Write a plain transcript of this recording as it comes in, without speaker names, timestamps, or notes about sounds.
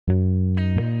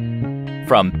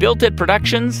From Built It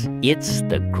Productions, it's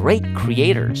The Great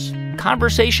Creators.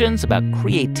 Conversations about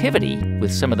creativity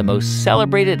with some of the most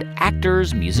celebrated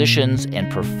actors, musicians, and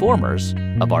performers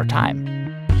of our time.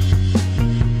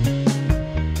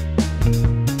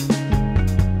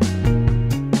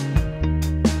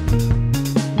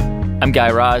 I'm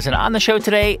𝐥𝐤𝐤, and on the show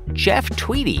today, Jeff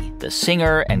Tweedy, the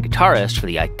singer and guitarist for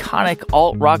the iconic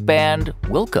alt-rock band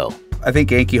Wilco. I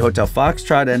think Yankee Hotel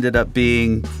Foxtrot ended up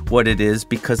being what it is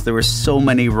because there were so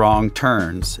many wrong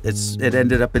turns. It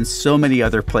ended up in so many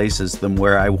other places than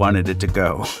where I wanted it to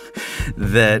go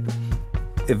that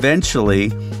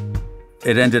eventually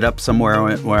it ended up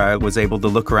somewhere where I was able to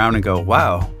look around and go,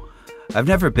 wow, I've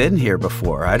never been here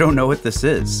before. I don't know what this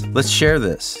is. Let's share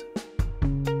this.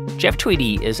 Jeff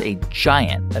Tweedy is a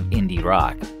giant of indie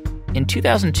rock. In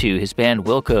 2002, his band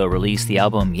Wilco released the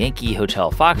album Yankee Hotel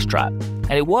Foxtrot,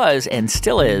 and it was, and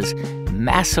still is,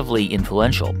 massively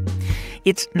influential.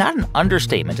 It's not an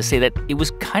understatement to say that it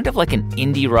was kind of like an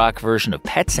indie rock version of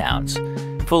Pet Sounds,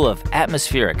 full of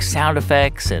atmospheric sound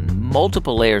effects and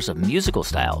multiple layers of musical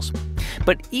styles.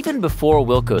 But even before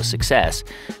Wilco's success,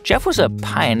 Jeff was a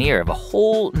pioneer of a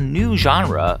whole new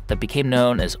genre that became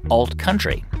known as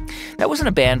alt-country. That was in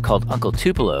a band called Uncle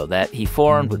Tupelo that he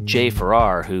formed with Jay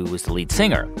Farrar, who was the lead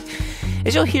singer.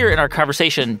 As you'll hear in our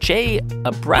conversation, Jay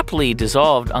abruptly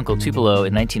dissolved Uncle Tupelo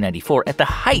in 1994 at the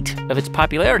height of its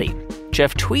popularity.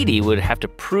 Jeff Tweedy would have to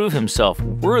prove himself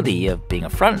worthy of being a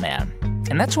frontman,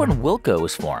 and that's when Wilco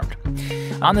was formed.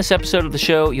 On this episode of the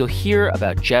show, you'll hear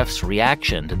about Jeff's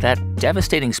reaction to that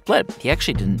devastating split. He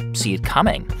actually didn't see it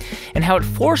coming, and how it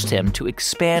forced him to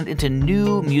expand into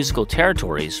new musical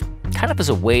territories, kind of as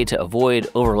a way to avoid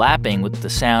overlapping with the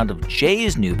sound of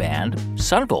Jay's new band,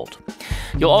 Sunvolt.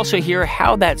 You'll also hear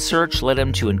how that search led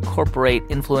him to incorporate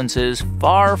influences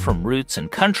far from roots and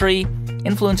country,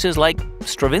 influences like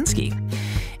Stravinsky.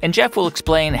 And Jeff will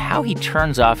explain how he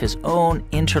turns off his own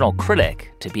internal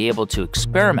critic to be able to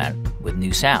experiment with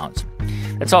new sounds.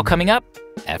 That's all coming up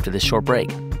after this short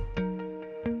break.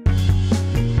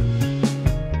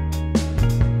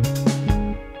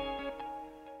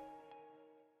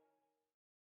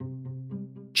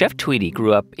 Jeff Tweedy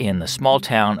grew up in the small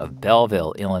town of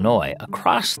Belleville, Illinois,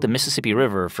 across the Mississippi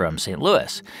River from St.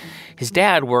 Louis. His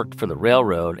dad worked for the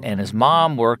railroad, and his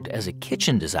mom worked as a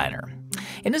kitchen designer.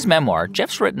 In his memoir,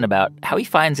 Jeff's written about how he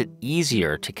finds it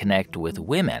easier to connect with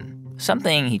women,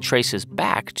 something he traces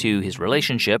back to his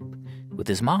relationship with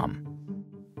his mom.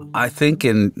 I think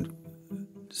in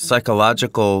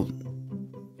psychological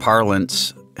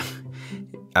parlance,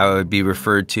 I would be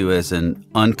referred to as an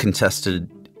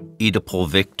uncontested Oedipal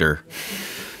victor.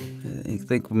 I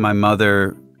think my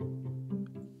mother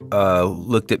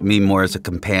looked at me more as a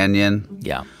companion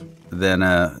than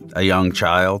a young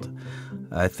child.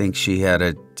 I think she had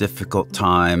a difficult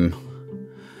time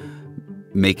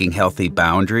making healthy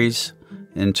boundaries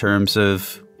in terms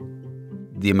of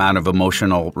the amount of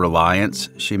emotional reliance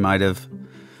she might have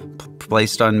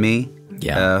placed on me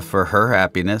for her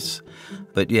happiness.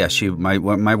 But yeah,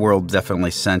 my world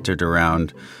definitely centered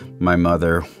around my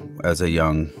mother as a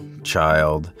young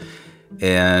child,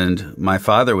 and my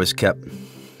father was kept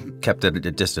at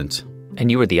a distance.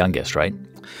 And you were the youngest, right?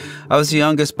 I was the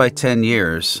youngest by 10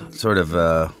 years, sort of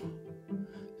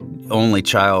only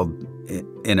child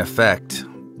in effect,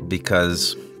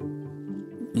 because,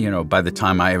 by the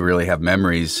time I really have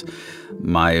memories,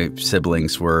 my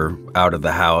siblings were out of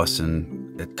the house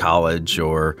and at college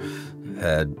or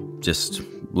had just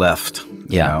left,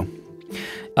 you know.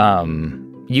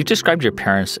 You described your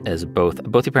parents as both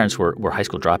your parents were high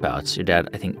school dropouts. Your dad,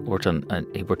 I think, worked in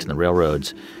the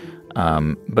railroads.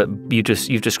 But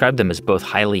you've described them as both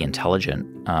highly intelligent.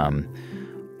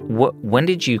 When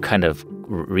did you kind of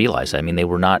realize that? I mean, they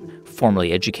were not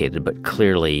formally educated, but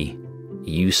clearly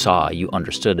you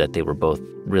understood that they were both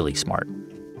really smart.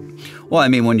 Well, I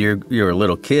mean, when you're a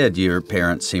little kid, your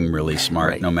parents seem really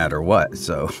smart no matter what.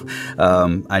 So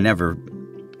I never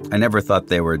thought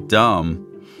they were dumb.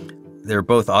 They're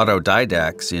both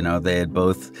autodidacts, They had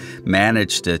both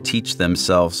managed to teach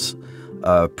themselves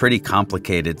pretty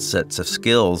complicated sets of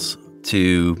skills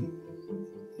to,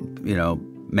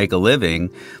 make a living.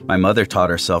 My mother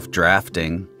taught herself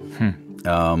drafting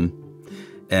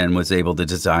and was able to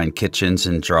design kitchens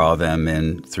and draw them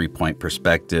in three-point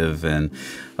perspective, and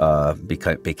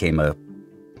became a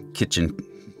kitchen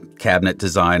cabinet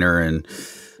designer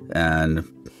and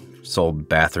sold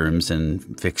bathrooms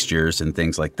and fixtures and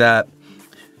things like that.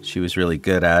 She was really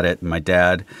good at it. And my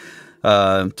dad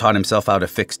taught himself how to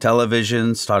fix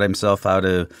televisions, taught himself how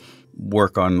to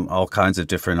work on all kinds of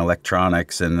different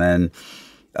electronics. And then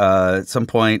at some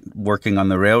point, working on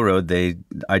the railroad, they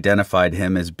identified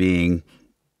him as being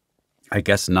I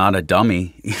guess, not a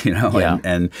dummy, Yeah.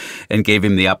 and gave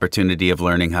him the opportunity of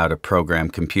learning how to program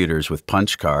computers with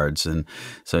punch cards. And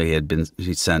so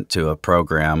he sent to a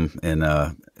program in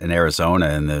Arizona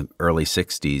in the early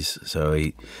 '60s. So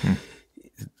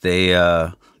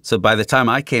so by the time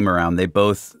I came around,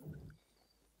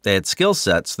 they had skill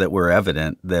sets that were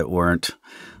evident, that weren't,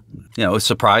 it was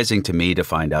surprising to me to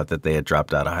find out that they had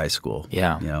dropped out of high school.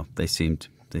 Yeah. They seemed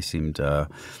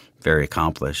very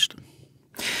accomplished.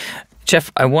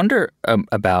 Jeff, I wonder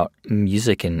about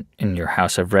music in your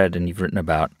house. I've read and you've written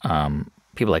about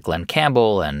people like Glenn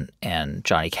Campbell and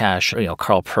Johnny Cash,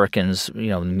 Carl Perkins,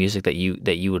 the music that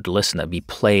you would listen that be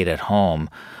played at home.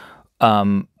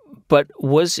 But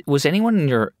was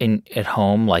anyone at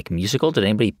home like musical? Did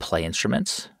anybody play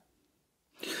instruments?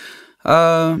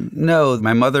 No.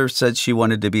 My mother said she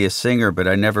wanted to be a singer, but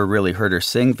I never really heard her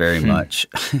sing very much.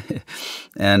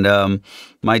 And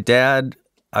my dad,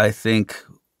 I think,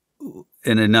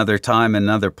 in another time,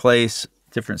 another place,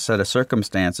 different set of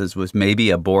circumstances, was maybe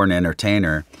a born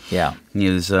entertainer. Yeah. He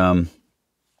was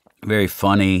very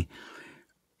funny,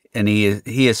 and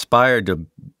he aspired to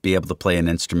be able to play an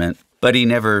instrument, but he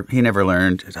never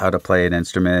learned how to play an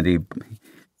instrument.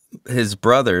 His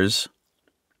brothers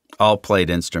all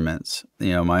played instruments.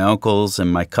 My uncles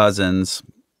and my cousins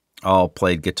all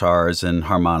played guitars and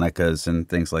harmonicas and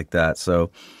things like that.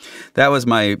 So that was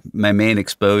my main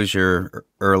exposure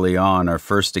early on, our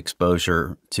first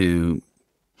exposure to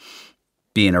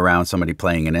being around somebody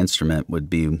playing an instrument would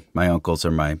be my uncles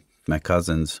or my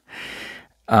cousins.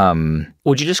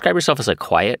 Would you describe yourself as a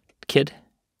quiet kid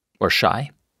or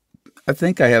shy? I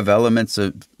think I have elements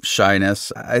of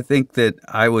shyness. I think that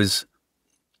I was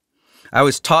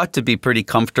taught to be pretty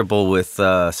comfortable with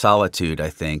solitude, I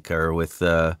think, or with,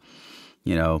 it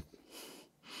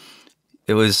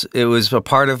was a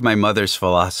part of my mother's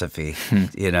philosophy,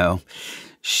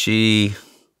 She,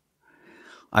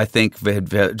 I think, had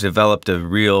developed a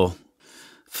real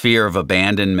fear of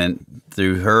abandonment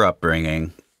through her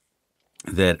upbringing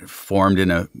that formed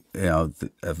in a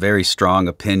very strong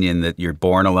opinion that you're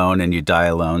born alone and you die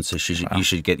alone, so you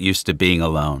should get used to being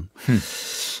alone.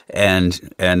 And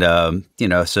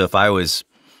so if I was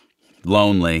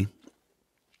lonely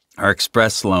or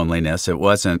expressed loneliness, it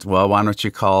wasn't, well, why don't you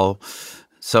call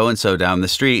so-and-so down the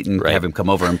street and have him come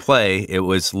over and play. It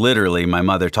was literally, my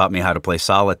mother taught me how to play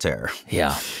solitaire.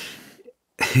 Yeah.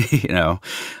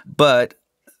 But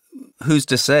who's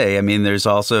to say? I mean, there's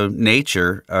also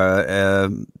nature.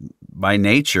 My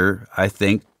nature, I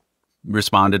think,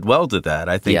 responded well to that.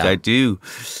 I think I do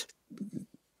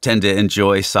tend to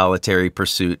enjoy solitary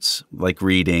pursuits like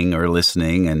reading or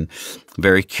listening, and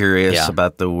very curious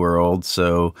about the world.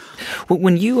 So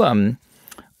when you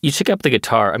took up the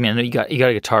guitar, I mean, I know you got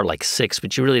a guitar at like 6,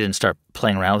 but you really didn't start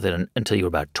playing around with it until you were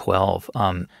about 12.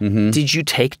 Did you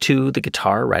take to the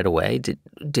guitar right away?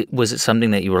 Was it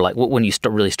something that you were like, when you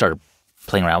really started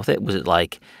playing around with it? Was it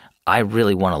like, I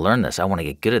really want to learn this. I want to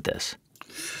get good at this?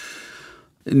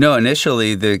 No,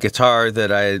 initially the guitar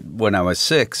that when I was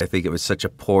 6, I think it was such a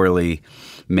poorly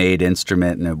made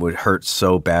instrument, and it would hurt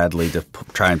so badly to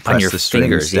try and press the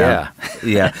strings down.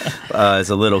 Yeah. As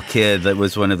a little kid, that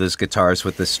was one of those guitars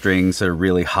with the strings that are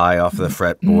really high off the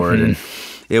fretboard, and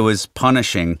it was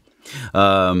punishing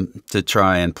to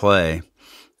try and play.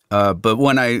 But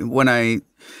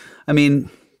I mean,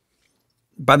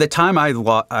 by the time I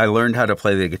learned how to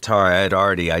play the guitar, I had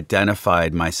already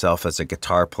identified myself as a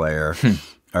guitar player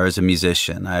or as a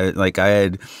musician. I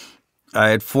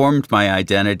had formed my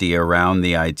identity around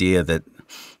the idea that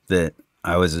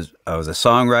I was a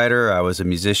songwriter, I was a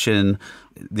musician.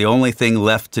 The only thing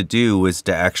left to do was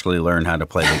to actually learn how to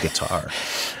play the guitar.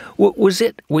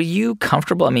 Were you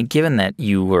comfortable? I mean, given that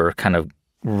you were kind of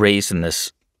raised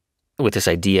with this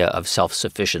idea of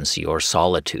self-sufficiency or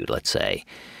solitude, let's say,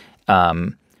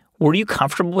 were you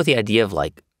comfortable with the idea of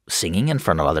like singing in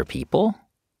front of other people?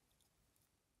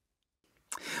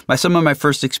 Some of my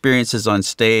first experiences on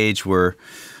stage were,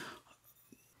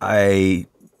 I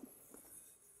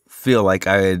feel like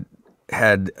I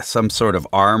had some sort of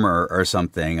armor or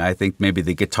something. I think maybe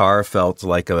the guitar felt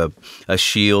like a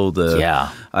shield.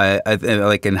 I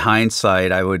like in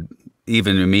hindsight, I would,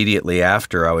 even immediately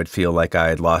after, I would feel like I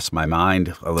had lost my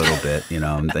mind a little bit.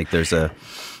 Like there's a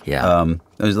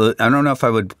I don't know if I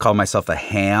would call myself a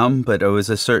ham, but it was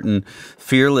a certain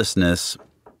fearlessness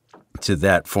to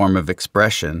that form of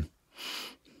expression.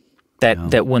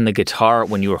 That when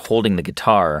you were holding the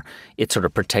guitar, it sort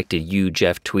of protected you,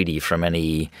 Jeff Tweedy, from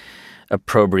any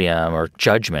opprobrium or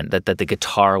judgment. That the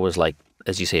guitar was like,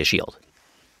 as you say, a shield.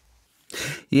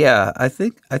 Yeah, I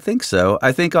think so.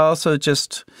 I think also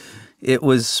just it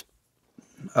was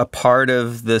a part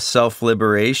of the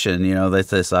self-liberation, that's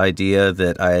this idea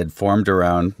that I had formed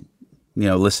around,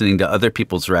 listening to other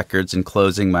people's records and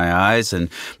closing my eyes and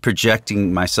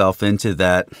projecting myself into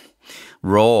that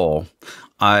role.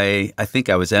 I think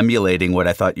I was emulating what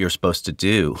I thought you're supposed to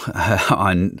do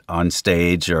on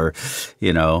stage, or,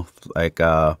 like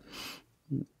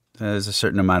there's a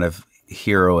certain amount of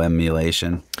hero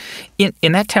emulation.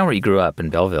 In that town where you grew up in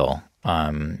Belleville,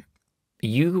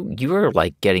 you were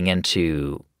like getting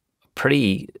into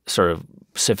pretty sort of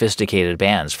sophisticated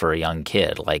bands for a young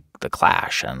kid, like The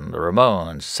Clash and the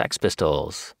Ramones, Sex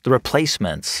Pistols, The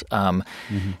Replacements.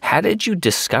 How did you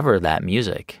discover that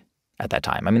music at that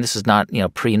time? I mean, this is not,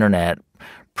 pre-internet,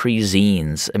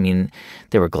 pre-zines. I mean,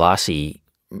 there were glossy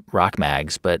rock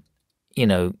mags, but,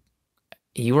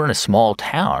 you were in a small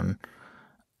town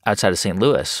outside of St.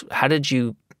 Louis. How did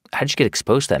you get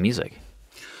exposed to that music?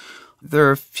 There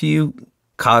are a few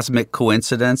cosmic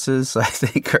coincidences, I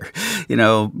think, or,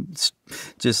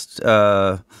 just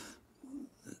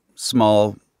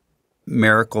small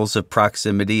miracles of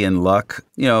proximity and luck.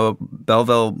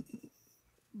 Belleville,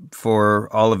 for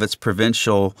all of its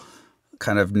provincial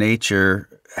kind of nature,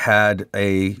 had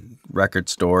a record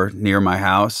store near my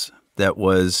house that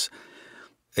was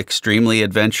extremely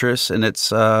adventurous in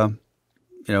its, what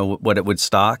it would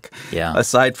stock. Yeah.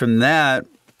 Aside from that,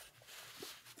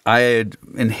 I had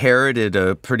inherited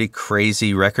a pretty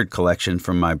crazy record collection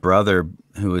from my brother,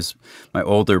 who was my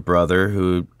older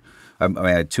brother, I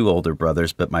had two older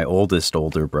brothers, but my oldest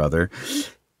older brother,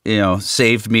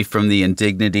 saved me from the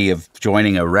indignity of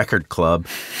joining a record club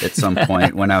at some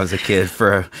point when I was a kid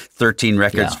for 13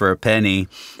 records for a penny,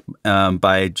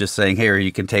 by just saying, "Here,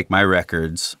 you can take my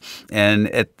records." And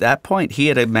at that point, he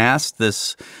had amassed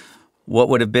this, what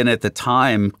would have been at the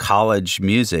time college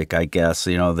music, I guess,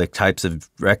 the types of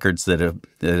records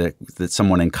that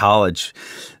someone in college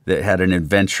that had an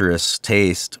adventurous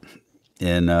taste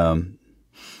in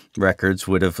records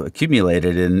would have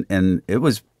accumulated. And it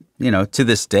was, to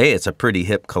this day, it's a pretty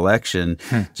hip collection.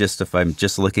 Just if I'm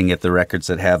just looking at the records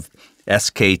that have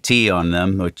SKT on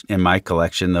them, which in my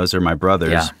collection, those are my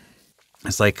brothers. Yeah.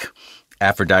 It's like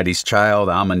Aphrodite's Child,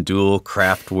 Amandul,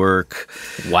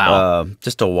 Kraftwerk. Wow.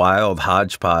 Just a wild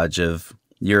hodgepodge of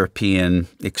European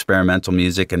experimental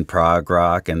music and prog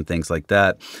rock and things like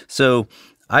that. So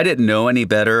I didn't know any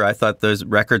better. I thought those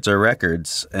records are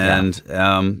records. And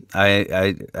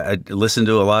I listened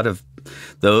to a lot of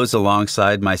those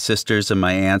alongside my sisters and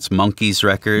my aunt's Monkees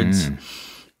records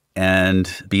and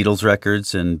Beatles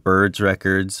records and Byrds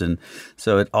records. And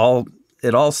so it all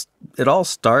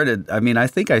started. I mean, I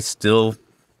think I still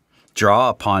draw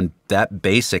upon that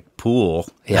basic pool,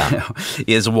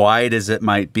 as wide as it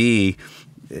might be.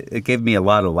 It gave me a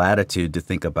lot of latitude to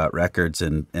think about records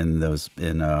in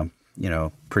a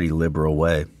pretty liberal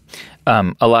way.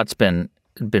 A lot's been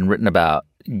written about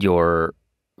your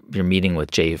meeting with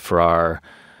Jay Farrar.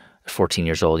 14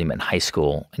 years old, you met in high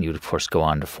school, and you would of course go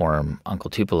on to form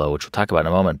Uncle Tupelo, which we'll talk about in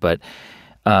a moment. But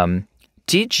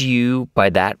did you, by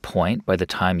that point, by the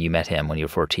time you met him when you were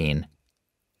 14,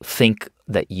 think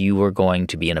that you were going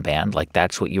to be in a band? Like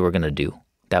that's what you were going to do?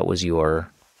 That was your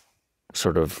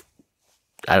sort of,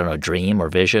 I don't know, dream or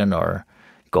vision or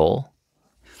goal?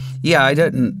 Yeah, I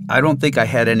don't think I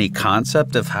had any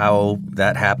concept of how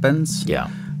that happens. Yeah.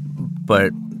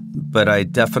 But I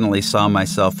definitely saw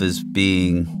myself as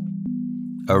being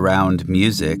around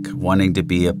music, wanting to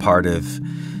be a part of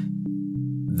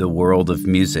the world of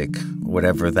music,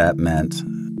 whatever that meant.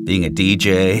 Being a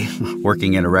DJ,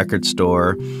 working in a record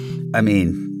store. I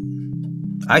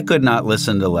mean, I could not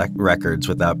listen to records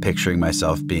without picturing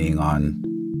myself being on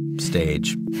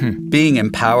stage. Being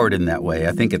empowered in that way.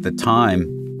 I think at the time,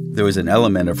 there was an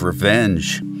element of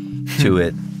revenge to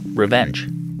it. Revenge?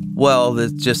 Well,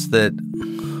 just that,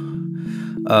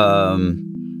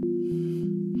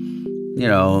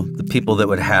 the people that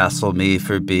would hassle me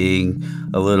for being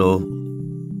a little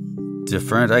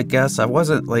different, I guess. I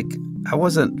wasn't like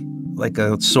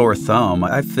a sore thumb.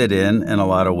 I fit in a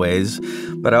lot of ways,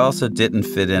 but I also didn't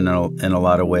fit in a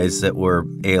lot of ways that were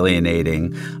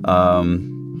alienating.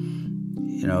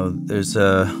 There's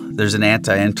an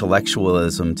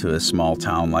anti-intellectualism to a small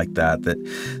town like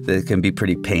that can be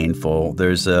pretty painful.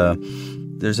 There's a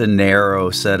narrow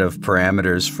set of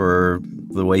parameters for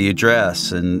the way you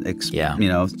dress and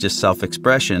just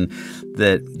self-expression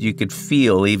that you could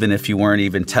feel even if you weren't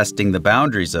even testing the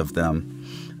boundaries of them.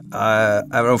 I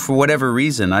don't know, for whatever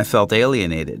reason, I felt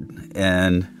alienated,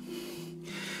 and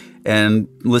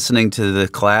listening to The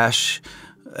Clash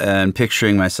and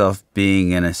picturing myself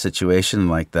being in a situation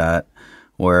like that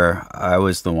where I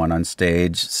was the one on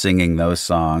stage singing those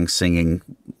songs, singing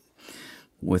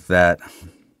with that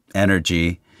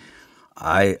energy.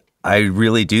 I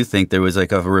really do think there was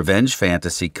like a revenge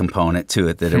fantasy component to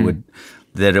it, that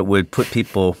it would put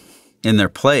people in their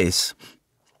place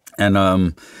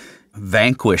and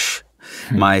vanquish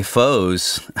my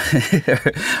foes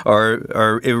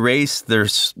or erase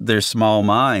their small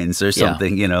minds or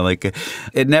something. You know, like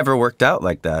it never worked out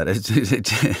like that.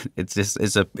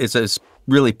 It's a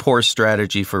really poor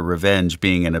strategy for revenge,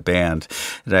 being in a band.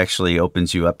 It actually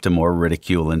opens you up to more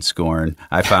ridicule and scorn.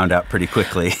 I found out pretty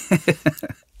quickly.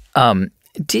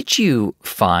 Did you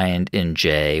find in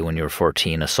Jay, when you were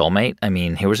 14, a soulmate? I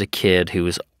mean, here was a kid who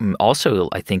was also,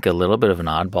 I think, a little bit of an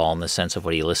oddball in the sense of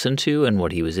what he listened to and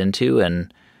what he was into.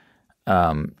 And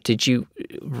did you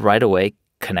right away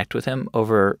connect with him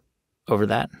over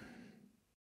that?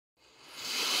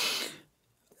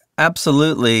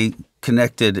 Absolutely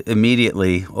connected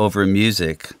immediately over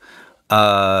music.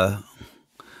 Our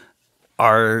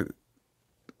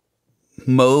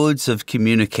modes of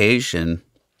communication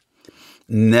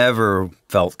never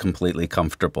felt completely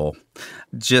comfortable.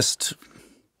 Just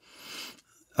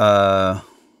how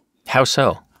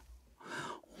so?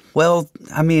 Well,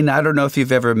 I mean, I don't know if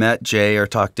you've ever met Jay or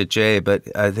talked to Jay,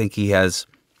 but I think he has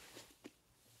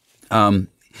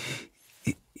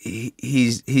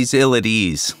he's ill at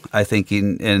ease. I think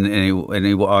and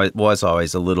he was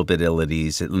always a little bit ill at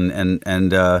ease,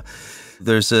 and there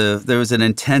was an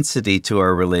intensity to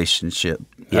our relationship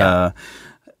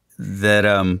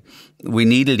that we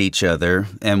needed each other,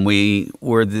 and we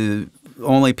were the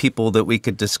only people that we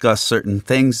could discuss certain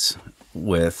things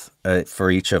with for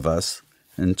each of us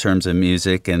in terms of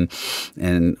music and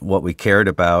what we cared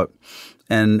about.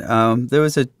 And there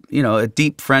was a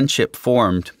deep friendship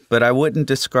formed, but I wouldn't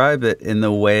describe it in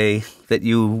the way that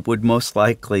you would most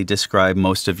likely describe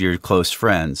most of your close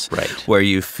friends, right? Where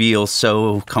you feel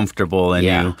so comfortable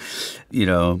and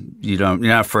you're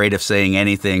not afraid of saying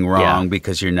anything wrong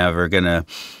because you're never gonna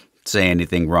say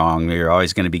anything wrong. You're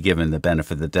always going to be given the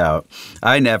benefit of the doubt.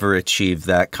 I never achieved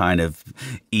that kind of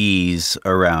ease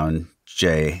around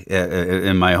Jay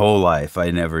in my whole life.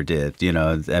 I never did,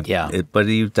 but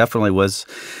he definitely was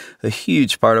a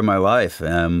huge part of my life.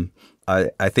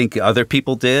 I think other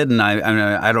people did, and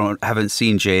I haven't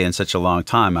seen Jay in such a long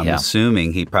time. I'm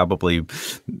assuming he probably,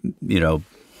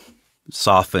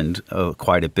 softened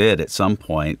quite a bit at some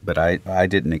point, but I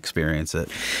didn't experience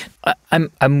it.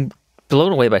 I'm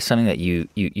blown away by something that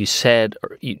you said,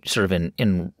 or you sort of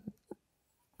in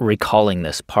recalling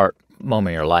this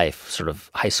moment in your life, sort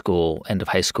of high school, end of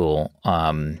high school,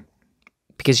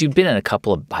 because you'd been in a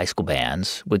couple of high school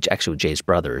bands, which actually with Jay's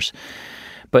brothers,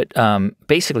 but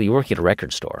basically you worked at a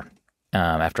record store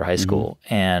after high school,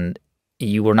 and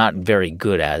you were not very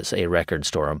good as a record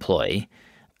store employee.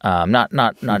 Not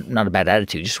a bad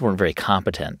attitude, you just weren't very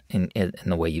competent in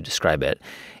the way you describe it.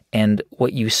 And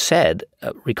what you said,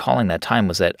 recalling that time,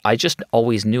 was that I just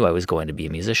always knew I was going to be a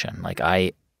musician. Like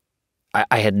I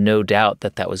had no doubt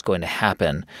that was going to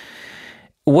happen.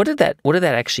 What did that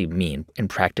actually mean in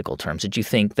practical terms? Did you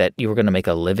think that you were going to make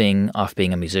a living off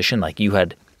being a musician? Like you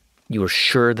were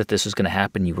sure that this was going to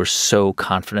happen? You were so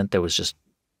confident there was just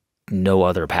no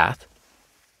other path?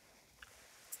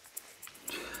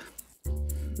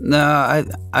 No,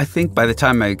 I think by the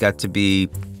time I got to be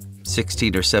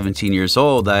 16 or 17 years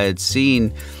old, I had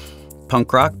seen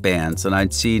punk rock bands, and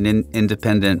I'd seen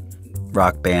independent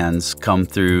rock bands come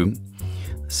through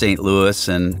St. Louis,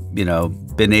 and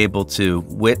been able to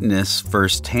witness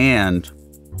firsthand,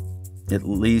 at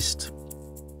least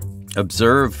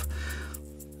observe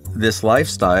this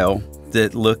lifestyle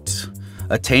that looked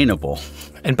attainable.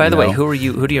 And by the way, who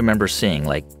do you remember seeing?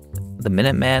 Like the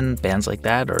Minutemen, bands like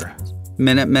that, or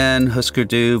Minutemen, Husker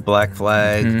Du, Black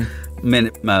Flag,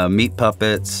 Meat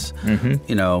Puppets,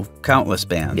 countless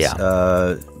bands.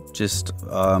 Yeah. Just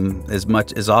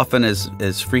as often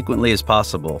as frequently as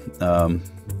possible.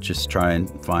 Just try and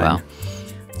find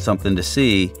something to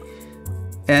see.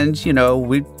 And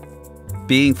we,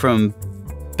 being from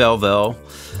Belleville,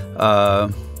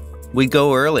 we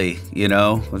go early.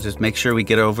 We'll just make sure we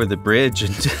get over the bridge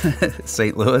into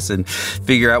St. Louis and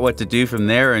figure out what to do from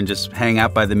there, and just hang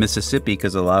out by the Mississippi,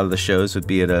 because a lot of the shows would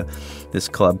be at this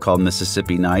club called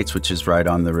Mississippi Nights, which is right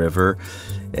on the river,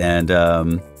 and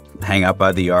hang out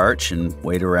by the arch and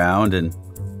wait around. And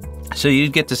so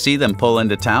you'd get to see them pull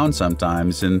into town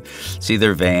sometimes and see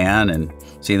their van and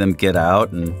see them get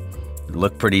out and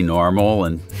look pretty normal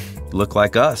and look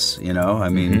like us, I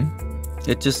mean,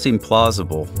 it just seemed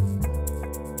plausible.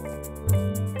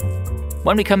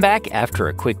 When we come back after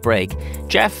a quick break,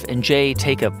 Jeff and Jay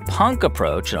take a punk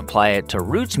approach and apply it to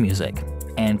roots music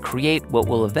and create what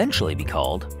will eventually be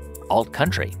called alt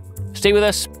country. Stay with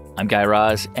us. I'm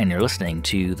𝐥𝐤𝐤𝐿, and you're listening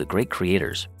to The Great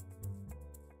Creators.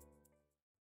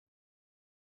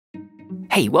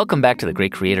 Hey, welcome back to The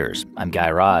Great Creators. I'm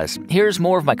𝐥𝐤𝐤𝐿. Here's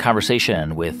more of my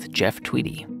conversation with Jeff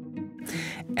Tweedy.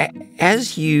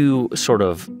 As you sort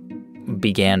of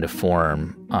began to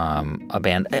form a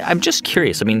band, I'm just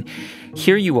curious. I mean,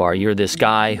 here you are. You're this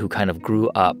guy who kind of grew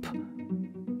up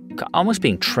almost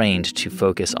being trained to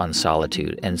focus on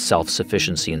solitude and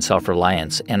self-sufficiency and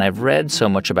self-reliance. And I've read so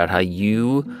much about how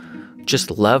you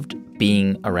just loved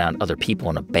being around other people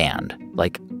in a band.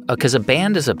 Like, because a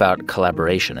band is about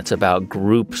collaboration. It's about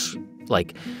groups,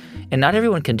 like, and not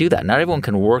everyone can do that. Not everyone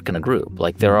can work in a group.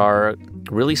 Like, there are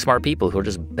really smart people who are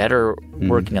just better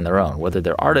working on their own, whether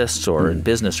they're artists or in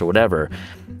business or whatever.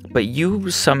 But you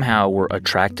somehow were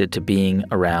attracted to being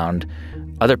around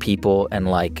other people and,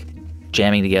 like,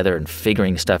 jamming together and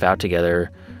figuring stuff out together.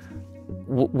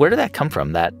 Where did that come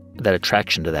from, that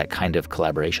attraction to that kind of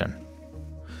collaboration?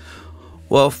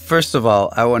 Well, first of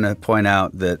all, I want to point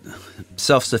out that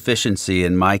self-sufficiency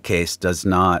in my case does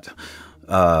not,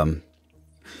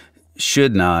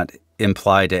 should not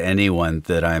imply to anyone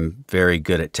that I'm very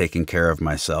good at taking care of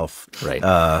myself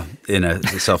in a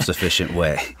self-sufficient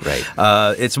way. Right.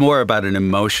 It's more about an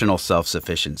emotional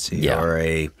self-sufficiency or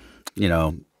a,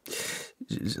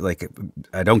 like,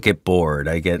 I don't get bored.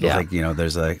 I get like,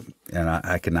 there's and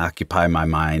I can occupy my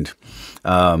mind.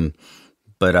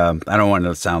 But I don't want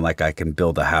to sound like I can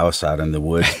build a house out in the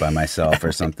woods by myself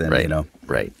or something,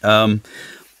 Right.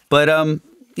 But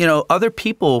other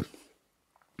people,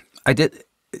 I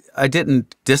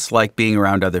didn't dislike being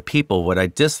around other people. What I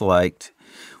disliked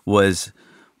was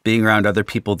being around other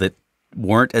people that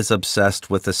weren't as obsessed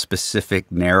with a specific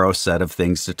narrow set of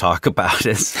things to talk about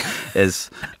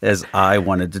as I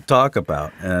wanted to talk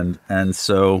about. And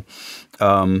so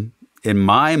in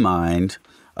my mind,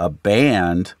 a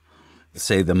band,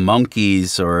 say the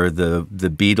Monkees or the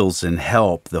Beatles and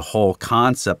Help, the whole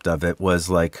concept of it was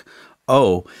like,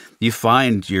 oh, you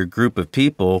find your group of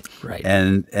people,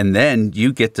 and then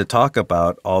you get to talk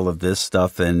about all of this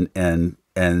stuff, and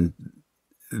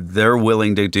they're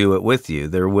willing to do it with you.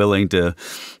 They're willing to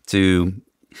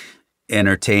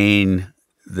entertain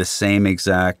the same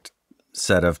exact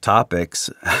set of topics,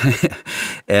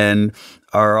 and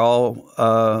are all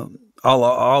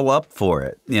up for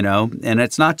it, And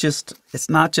it's not just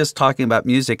talking about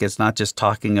music. It's not just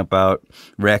talking about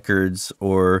records,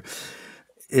 or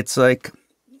it's like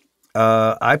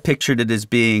I pictured it as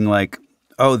being like,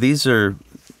 oh, these are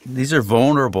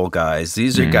vulnerable guys.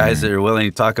 These are guys that are willing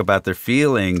to talk about their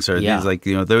feelings, or these, like,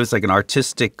 there was like an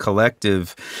artistic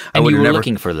collective. And you were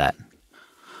looking for that.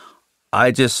 I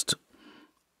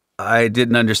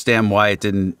didn't understand why it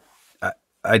didn't.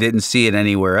 I didn't see it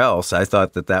anywhere else. I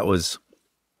thought that was,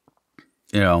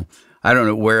 I don't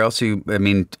know where else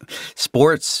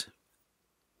sports,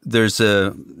 there's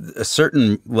a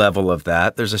certain level of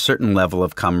that. There's a certain level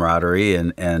of camaraderie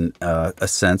and a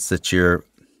sense that you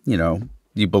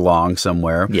belong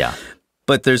somewhere. Yeah.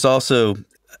 But there's also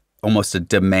almost a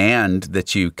demand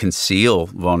that you conceal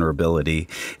vulnerability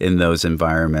in those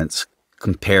environments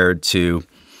compared to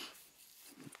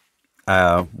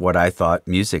what I thought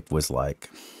music was like.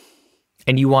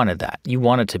 And you wanted that. You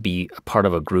wanted to be a part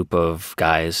of a group of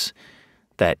guys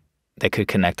that could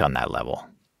connect on that level.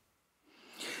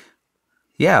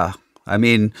 Yeah. I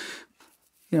mean,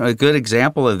 a good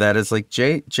example of that is like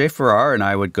Jay Farrar and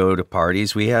I would go to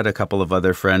parties. We had a couple of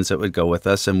other friends that would go with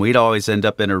us, and we'd always end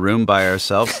up in a room by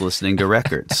ourselves listening to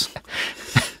records.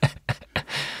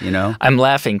 I'm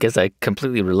laughing because I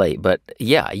completely relate. But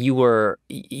yeah, you were,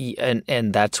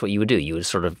 and that's what you would do. You would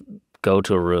sort of go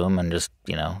to a room and just,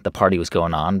 the party was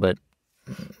going on, but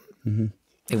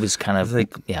it was kind of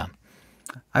like, yeah.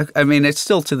 I mean, it's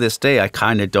still to this day, I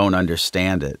kind of don't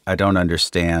understand it. I don't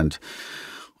understand.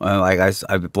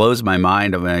 It blows my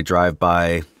mind when I drive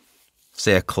by,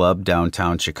 say, a club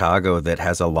downtown Chicago that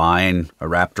has a line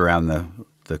wrapped around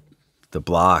the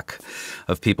block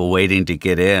of people waiting to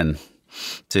get in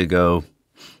to go.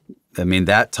 I mean,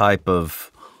 that type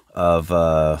of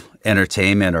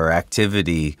entertainment or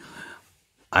activity,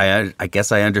 I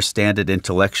guess I understand it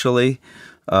intellectually,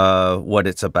 what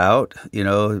it's about,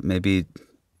 maybe,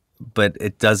 but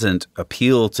it doesn't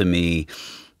appeal to me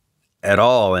at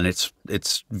all, and it's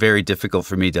very difficult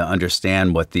for me to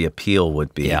understand what the appeal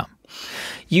would be. Yeah.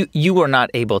 You were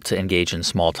not able to engage in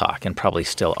small talk, and probably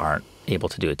still aren't able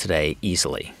to do it today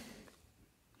easily.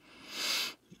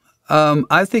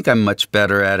 I think I'm much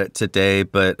better at it today,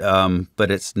 but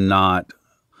it's not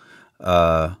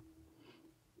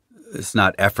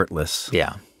effortless.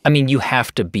 Yeah. I mean, you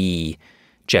have to be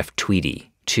Jeff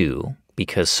Tweedy too,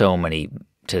 because so many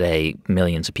today,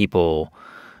 millions of people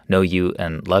know you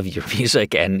and love your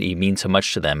music, and you mean so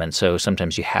much to them. And so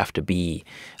sometimes you have to be,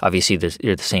 obviously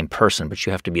you're the same person, but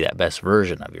you have to be that best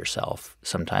version of yourself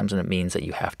sometimes, and it means that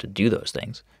you have to do those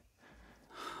things.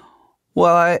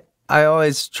 Well, I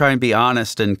always try and be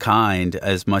honest and kind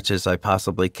as much as I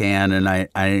possibly can, and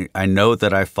I know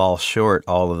that I fall short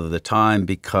all of the time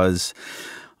because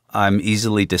I'm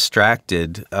easily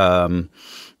distracted.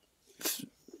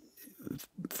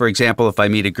 For example, if I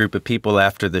meet a group of people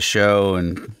after the show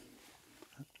and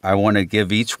I want to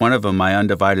give each one of them my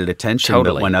undivided attention,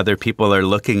 Totally. But when other people are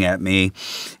looking at me,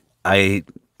 I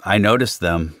notice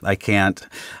them. I can't.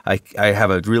 I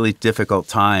have a really difficult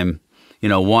time. You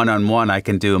know, one-on-one, I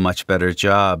can do a much better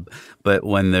job. But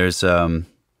when there's a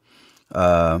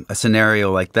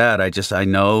scenario like that, I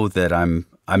know that I'm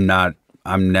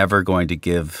never going to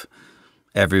give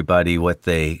everybody what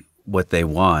they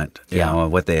want, you know,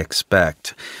 what they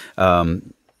expect.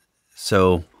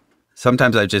 So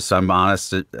sometimes I'm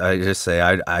honest. I just say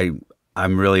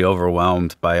I'm really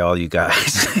overwhelmed by all you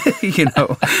guys. You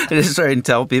know, I just try and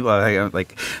tell people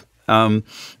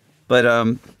but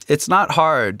it's not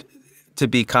hard to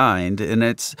be kind, and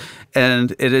it's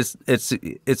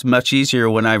much easier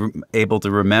when I'm able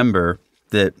to remember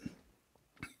that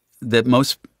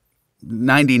most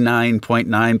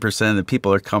 99.9% of the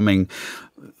people are coming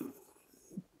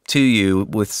to you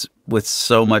with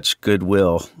so much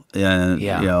goodwill, and you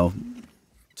know,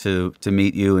 to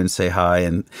meet you and say hi,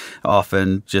 and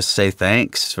often just say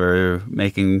thanks for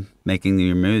making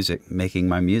your music, making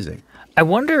my music. I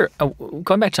wonder,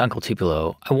 going back to Uncle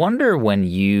Tupelo, I wonder when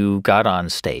you got on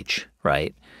stage,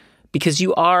 right? Because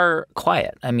you are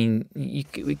quiet. I mean, we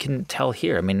can tell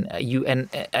here. I mean, you and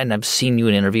I've seen you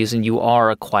in interviews, and you are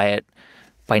a quiet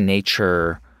by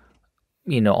nature,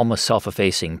 you know, almost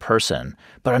self-effacing person.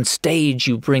 But on stage,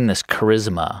 you bring this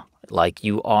charisma. Like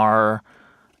you are,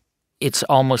 it's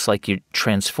almost like you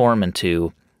transform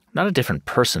into not a different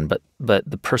person, but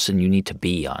the person you need to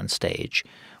be on stage.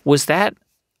 Was that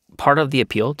part of the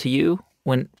appeal to you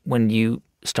when you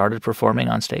started performing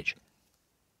on stage?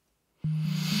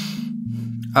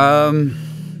 I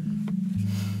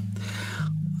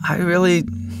really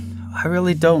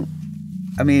don't.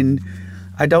 I mean,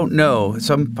 I don't know.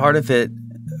 Some part of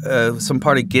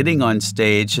getting on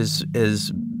stage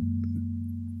is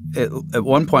at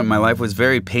one point in my life was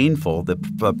very painful.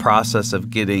 The process of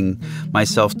getting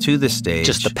myself to the stage,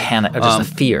 just the panic, or just the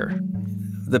fear.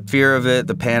 The fear of it,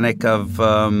 the panic of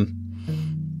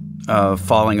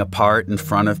falling apart in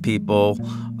front of people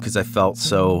because I felt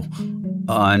so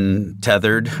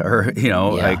untethered, or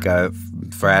like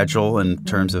fragile in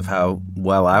terms of how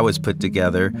well I was put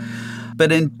together.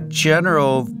 But in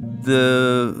general,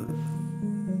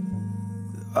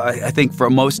 I think for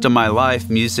most of my life,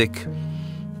 music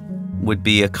would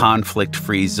be a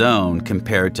conflict-free zone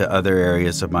compared to other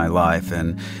areas of my life,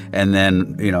 and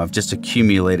then I've just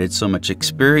accumulated so much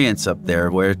experience up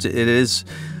there where it is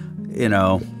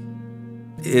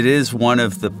one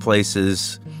of the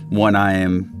places when I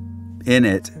am in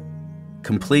it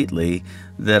completely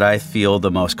that I feel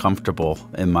the most comfortable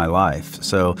in my life.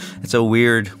 So it's a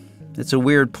weird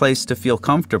place to feel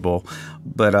comfortable,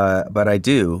 but I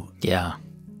do. Yeah.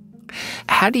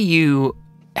 How do you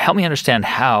help me understand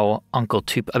how Uncle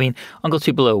Tupelo? I mean, Uncle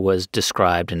Tupelo was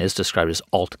described and is described as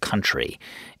alt country,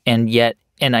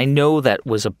 and I know that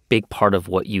was a big part of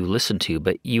what you listened to,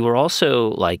 but you were also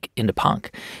like into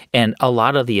punk, and a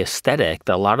lot of the aesthetic,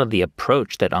 a lot of the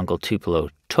approach that Uncle Tupelo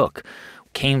took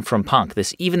came from punk.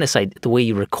 The way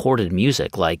you recorded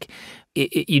music, like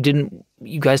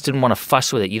you guys didn't want to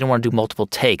fuss with it. You didn't want to do multiple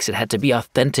takes. It had to be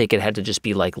authentic. It had to just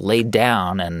be like laid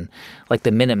down, and like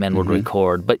the Minutemen would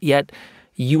record, but yet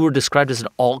you were described as an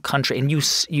alt country, and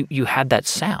you had that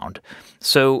sound.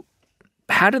 So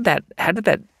how did that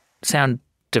sound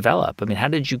develop? I mean, how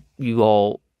did you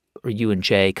and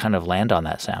Jay kind of land on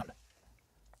that sound?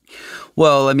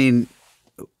 Well, I mean,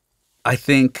 I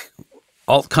think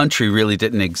alt country really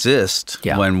didn't exist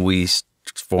when we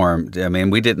formed. I mean,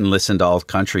 we didn't listen to alt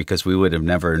country because we would have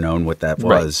never known what that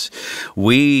was. Right.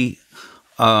 We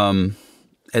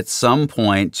at some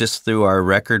point, just through our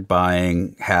record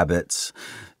buying habits,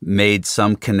 made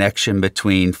some connection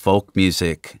between folk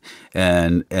music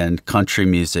and country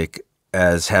music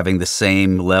as having the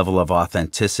same level of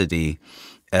authenticity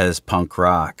as punk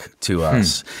rock to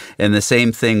us. And the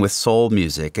same thing with soul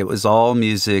music. It was all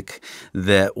music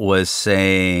that was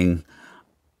saying,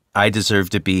 I deserve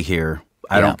to be here.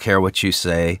 I don't care what you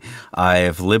say. I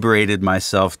have liberated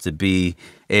myself to be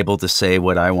able to say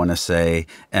what I want to say,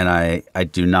 and I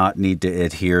do not need to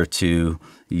adhere to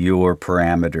your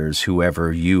parameters,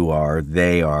 whoever you are,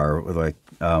 they are. Like,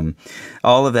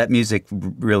 All of that music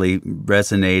really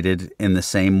resonated in the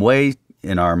same way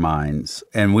in our minds,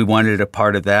 and we wanted a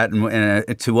part of that.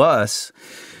 And to us,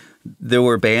 there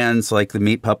were bands like the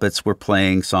Meat Puppets were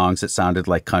playing songs that sounded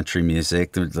like country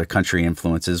music, the country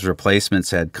influences. Replacements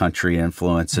had country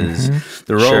influences.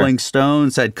 The Rolling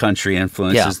Stones had country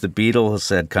influences. The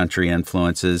Beatles had country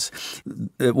influences.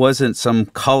 It wasn't some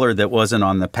color that wasn't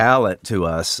on the palette to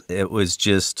us. It was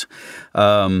just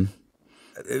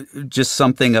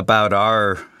something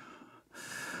about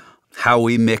how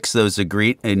we mix those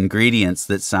ingredients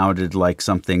that sounded like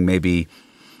something maybe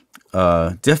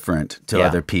different to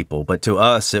other people, but to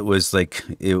us it was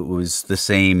the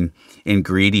same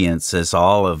ingredients as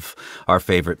all of our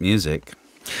favorite music.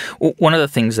 Well, one of the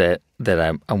things that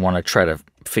I want to try to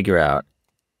figure out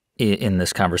in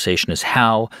this conversation is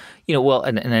how, in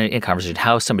a conversation,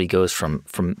 how somebody goes from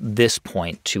this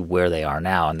point to where they are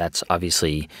now, and that's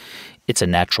obviously, it's a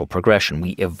natural progression. We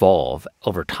evolve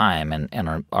over time,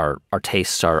 and our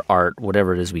tastes, our art,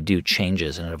 whatever it is we do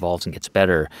changes and it evolves and gets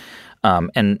better.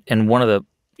 And one of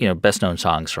the best known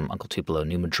songs from Uncle Tupelo,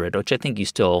 New Madrid, which I think you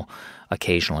still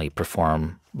occasionally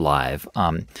perform live.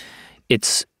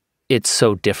 It's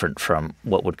so different from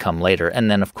what would come later.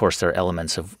 And then of course there are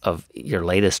elements of your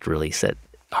latest release that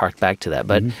hark back to that.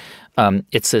 But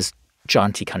it's this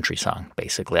jaunty country song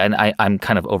basically. And I'm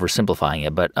kind of oversimplifying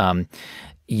it, but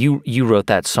you wrote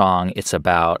that song. It's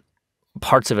about,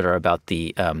 parts of it are about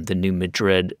the New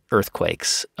Madrid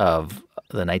earthquakes of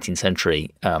the 19th century,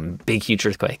 big, huge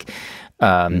earthquake.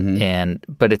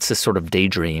 But it's this sort of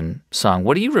daydream song.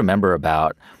 What do you remember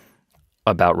about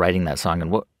writing that song,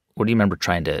 and what do you remember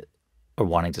trying to or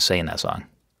wanting to say in that song?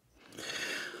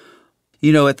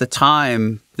 At the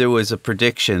time, there was a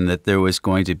prediction that there was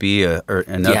going to be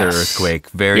another earthquake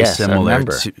very similar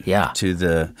to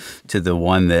the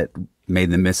one that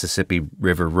made the Mississippi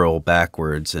River roll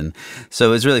backwards. And so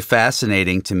it was really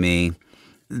fascinating to me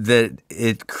that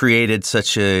it created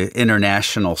such an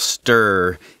international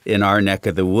stir in our neck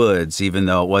of the woods. Even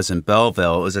though it wasn't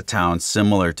Belleville, it was a town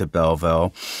similar to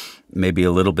Belleville, maybe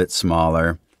a little bit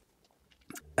smaller.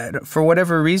 For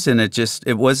whatever reason,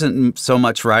 it wasn't so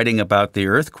much writing about the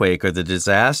earthquake or the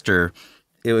disaster.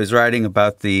 It was writing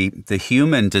about the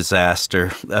human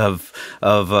disaster of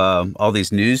all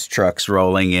these news trucks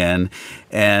rolling in,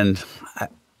 and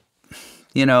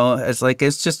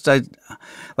it's just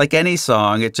like any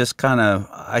song. It just kind of,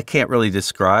 I can't really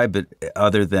describe it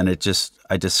other than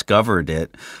I discovered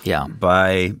it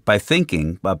by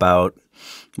thinking about,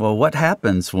 well, what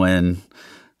happens when,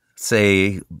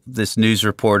 say, this news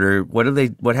reporter,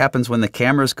 what happens when the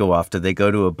cameras go off? Do they go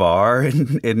to a bar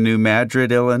in New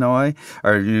Madrid, Illinois,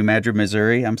 or New Madrid,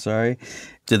 Missouri? I'm sorry.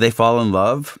 Do they fall in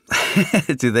love?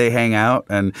 Do they hang out?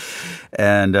 And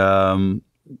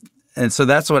so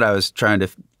that's what I was trying to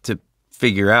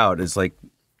figure out, is like,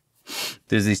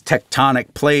 there's these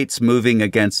tectonic plates moving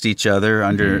against each other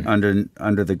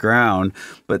under the ground,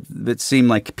 but it seemed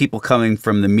like people coming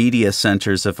from the media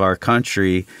centers of our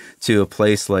country to a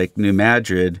place like New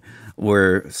Madrid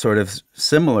were sort of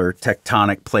similar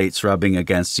tectonic plates rubbing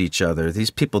against each other. These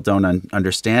people don't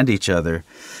understand each other.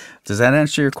 Does that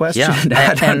answer your question?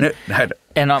 Yeah,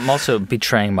 and I'm also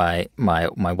betraying my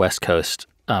West Coast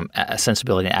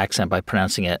sensibility and accent by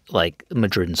pronouncing it like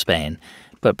Madrid in Spain,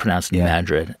 but pronounced New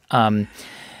Madrid.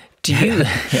 Do you?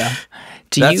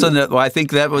 I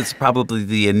think that was probably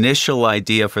the initial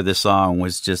idea for the song,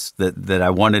 was just that I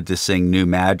wanted to sing New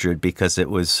Madrid because that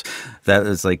was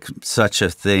like such a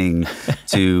thing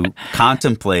to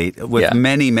contemplate with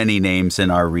many, many names in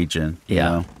our region. You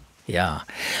know? Yeah.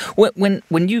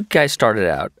 When you guys started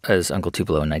out as Uncle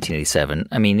Tupelo in 1987,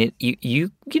 I mean,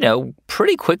 you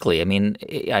pretty quickly. I mean,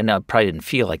 I know it probably didn't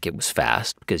feel like it was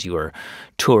fast because you were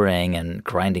touring and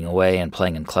grinding away and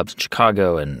playing in clubs in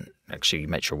Chicago, and actually you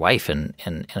met your wife in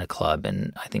a club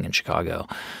I think in Chicago.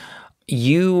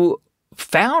 You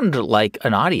found like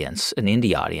an audience, an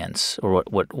indie audience, or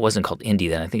what wasn't called indie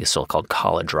then. I think it's still called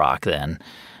college rock then.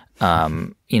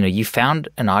 You found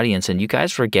an audience, and you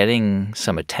guys were getting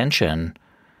some attention,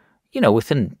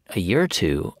 within a year or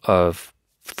two of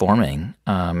forming,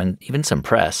 and even some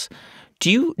press.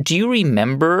 Do you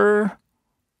remember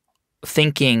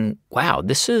thinking, "Wow,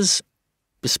 this is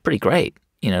pretty great"?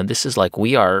 This is like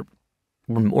we're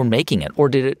making it, or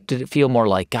did it feel more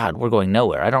like, God, we're going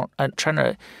nowhere? I'm trying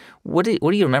to. What do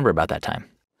you remember about that time?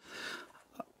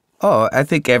 Oh, I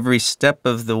think every step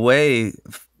of the way,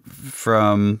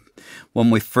 from when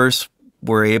we first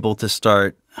were able to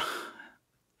start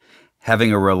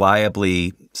having a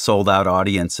reliably sold-out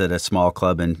audience at a small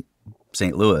club in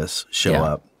St. Louis show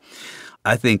up.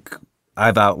 I think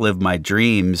I've outlived my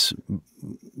dreams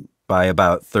by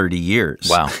about 30 years.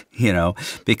 Wow. You know,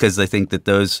 because I think that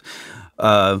those,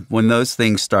 when those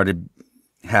things started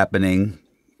happening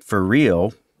for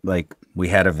real, like we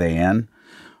had a van,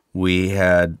 we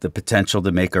had the potential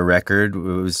to make a record.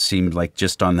 Seemed like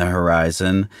just on the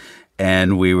horizon.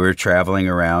 And we were traveling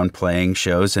around playing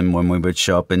shows. And when we would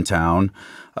show up in town,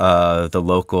 the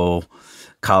local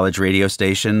college radio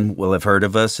station will have heard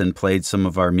of us and played some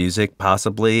of our music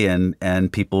possibly.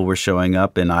 And people were showing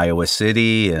up in Iowa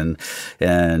City and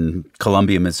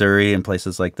Columbia, Missouri and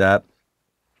places like that.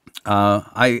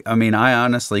 I mean, I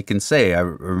honestly can say I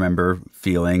remember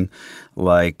feeling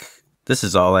like this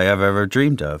is all I have ever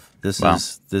dreamed of. This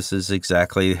is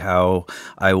exactly how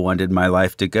I wanted my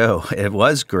life to go. It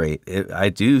was great.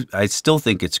 I still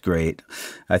think it's great.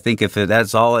 I think if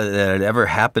that's all that had ever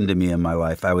happened to me in my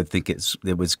life, I would think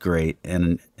it was great.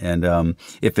 And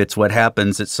if it's what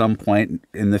happens at some point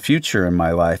in the future in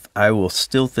my life, I will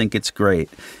still think it's great.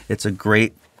 It's a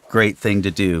great thing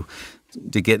to do,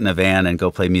 to get in a van and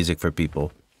go play music for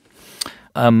people.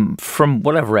 From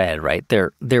what I've read, right,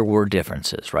 there were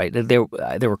differences, right? There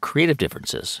were creative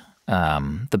differences.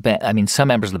 Some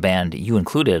members of the band, you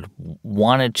included,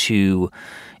 wanted to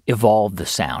evolve the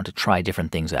sound, to try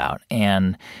different things out,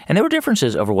 and there were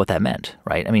differences over what that meant,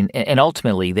 right? I mean, and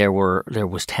ultimately there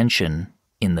was tension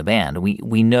in the band.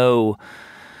 We know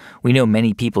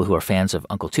many people who are fans of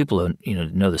Uncle Tupelo,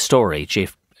 know the story.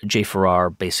 Jay Farrar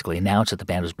basically announced that the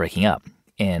band was breaking up.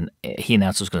 And he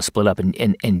announced it was going to split up,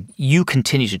 and you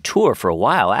continued to tour for a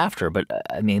while after. But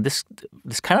I mean, this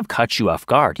kind of caught you off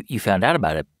guard. You found out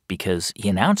about it because he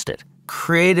announced it.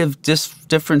 Creative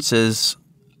differences,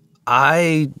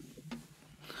 I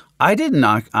did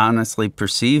not honestly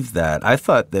perceive that. I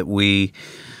thought that we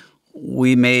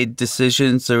made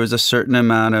decisions. There was a certain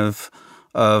amount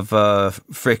of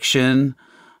friction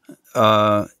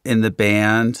in the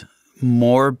band,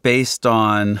 more based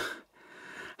on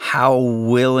how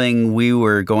willing we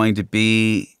were going to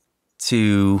be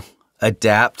to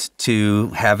adapt to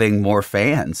having more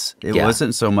fans. It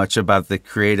wasn't so much about the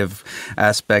creative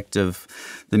aspect of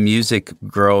the music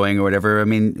growing or whatever. I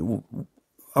mean,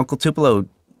 Uncle Tupelo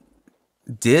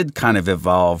did kind of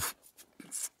evolve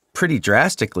pretty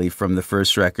drastically from the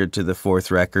first record to the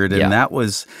fourth record, and that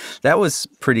was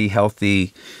pretty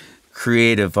healthy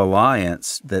creative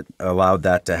alliance that allowed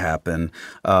that to happen.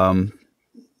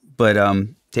 But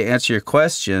to answer your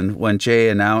question, when Jay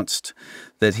announced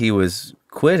that he was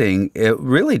quitting, it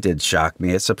really did shock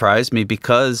me. It surprised me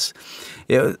because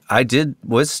I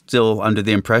was still under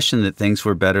the impression that things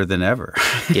were better than ever.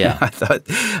 Yeah, I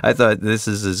thought this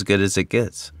is as good as it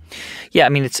gets. Yeah, I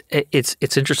mean,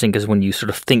 it's interesting because when you sort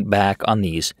of think back on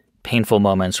these painful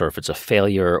moments, or if it's a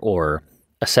failure or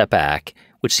a setback,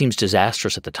 which seems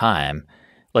disastrous at the time,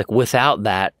 like without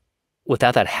that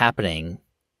happening,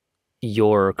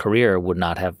 your career would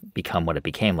not have become what it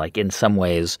became. Like in some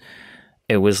ways,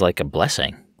 it was like a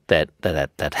blessing that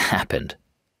happened.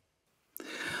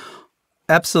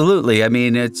 Absolutely. I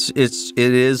mean, it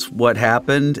is what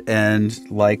happened, and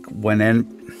like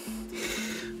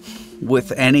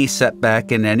with any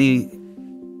setback in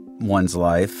anyone's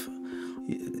life,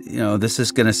 this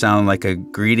is going to sound like a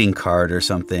greeting card or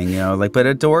something, but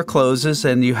a door closes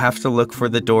and you have to look for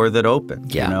the door that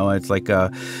opened. Yeah. It's like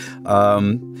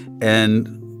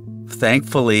and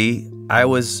thankfully I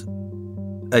was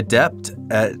adept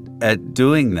at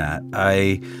doing that.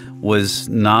 I was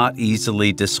not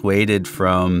easily dissuaded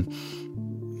from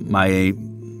my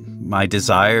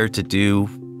desire to do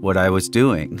what I was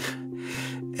doing.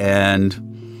 And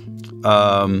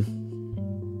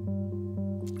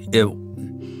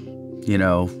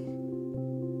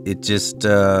it just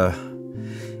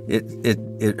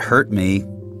it hurt me,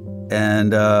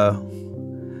 and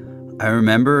I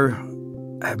remember,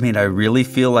 I mean, I really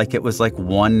feel like it was like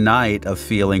one night of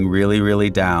feeling really, really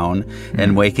down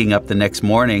and waking up the next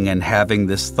morning and having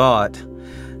this thought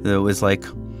that was like,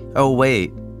 oh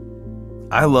wait,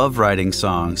 I love writing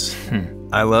songs.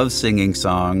 I love singing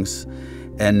songs,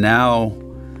 and now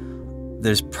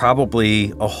there's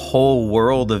probably a whole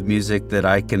world of music that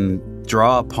I can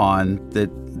draw upon that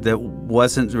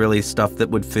wasn't really stuff that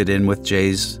would fit in with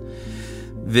Jay's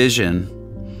vision.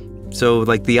 So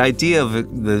like the idea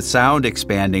of the sound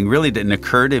expanding really didn't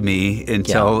occur to me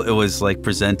until it was like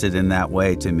presented in that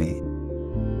way to me.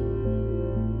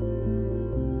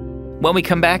 When we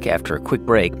come back after a quick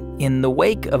break, in the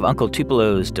wake of Uncle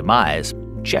Tupelo's demise,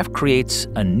 Jeff creates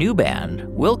a new band,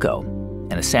 Wilco,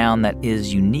 and a sound that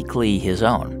is uniquely his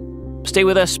own. Stay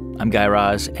with us. I'm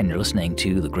𝐥𝐤𝐬𝐬, and you're listening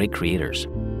to The Great Creators.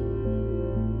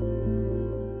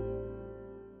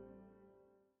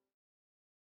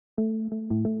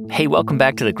 Hey, welcome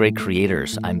back to The Great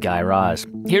Creators. I'm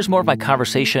𝐥𝐢𝐤𝐤. Here's more of my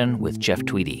conversation with Jeff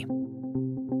Tweedy.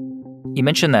 You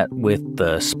mentioned that with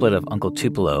the split of Uncle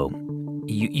Tupelo,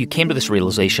 you came to this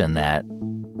realization that,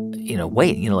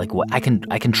 I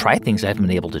can try things I haven't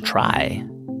been able to try.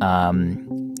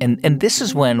 And this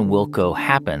is when Wilco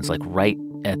happens, like right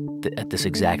at this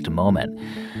exact moment.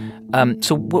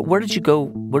 So where did you go?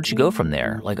 Where did you go from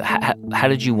there? Like, how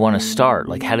did you want to start?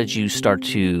 Like, how did you start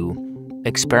to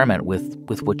experiment with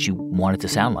what you want it to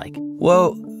sound like?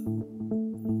 Well,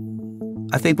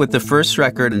 I think with the first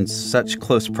record in such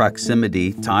close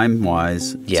proximity,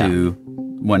 time-wise, to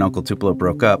when Uncle Tupelo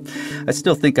broke up, I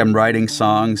still think I'm writing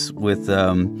songs with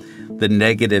the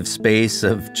negative space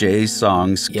of Jay's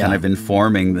songs kind of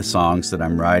informing the songs that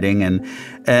I'm writing.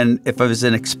 And if I was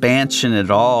an expansion at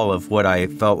all of what I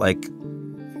felt like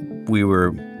we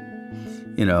were,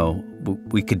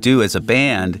 we could do as a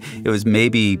band, it was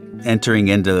maybe entering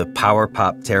into the power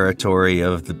pop territory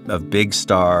of Big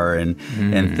Star and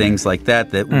things like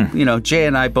that Jay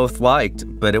and I both liked,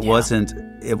 but it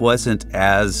wasn't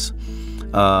as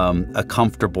a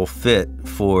comfortable fit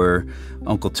for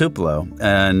Uncle Tupelo,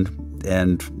 and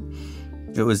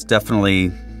it was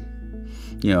definitely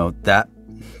that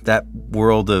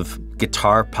world of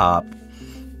guitar pop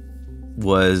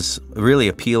was really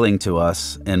appealing to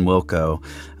us in Wilco.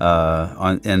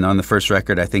 On the first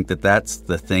record, I think that's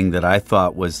the thing that I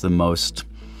thought was the most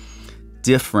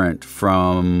different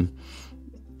from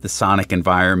the sonic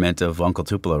environment of Uncle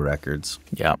Tupelo records.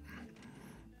 Yeah.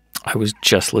 I was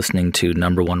just listening to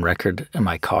number one record in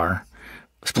my car. I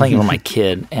was playing it with my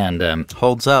kid, and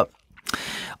holds up.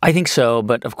 I think so,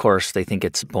 but of course they think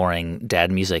it's boring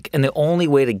dad music. And the only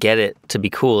way to get it to be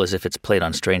cool is if it's played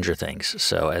on Stranger Things.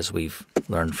 So as we've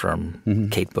learned from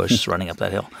Kate Bush running up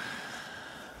that hill.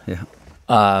 Yeah.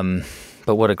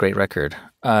 But what a great record.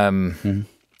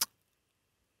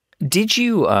 Did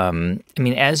you,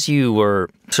 as you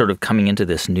were sort of coming into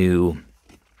this new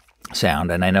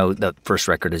sound, and I know the first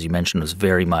record, as you mentioned, was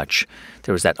very much,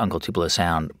 there was that Uncle Tupelo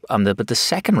sound. But the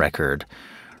second record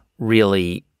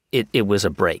really, it was a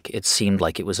break. It seemed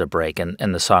like it was a break.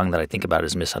 And the song that I think about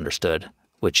is Misunderstood,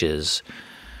 which is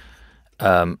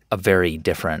a very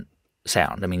different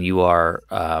sound. I mean, you are,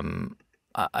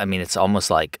 it's almost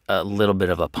like a little bit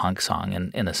of a punk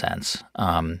song in a sense.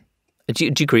 Do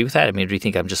you agree with that? I mean, do you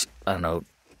think I'm just, I don't know,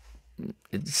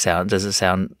 does it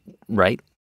sound right?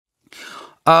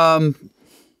 When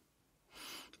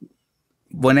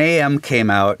AM came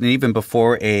out, and even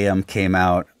before AM came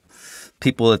out,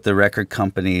 people at the record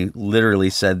company literally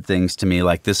said things to me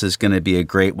like, this is going to be a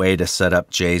great way to set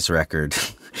up Jay's record,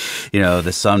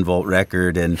 the Sunvolt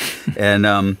record. And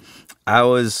I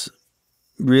was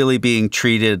really being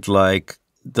treated like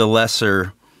the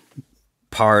lesser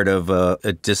part of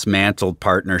a dismantled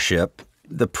partnership.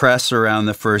 The press around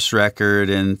the first record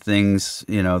and things,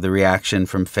 the reaction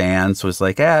from fans was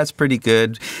like, it's pretty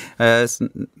good. It's,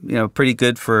 pretty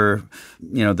good for,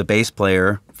 the bass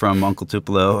player from Uncle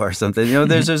Tupelo or something.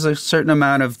 There's a certain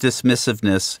amount of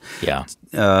dismissiveness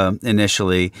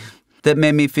initially that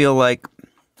made me feel like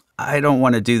I don't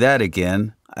want to do that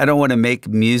again. I don't want to make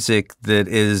music that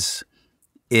is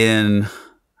in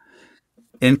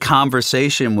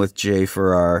conversation with Jay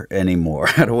Farrar anymore.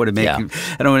 I don't want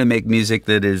to make music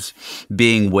that is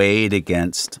being weighed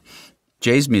against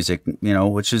Jay's music,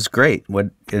 which is great.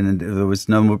 And there was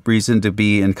no reason to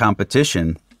be in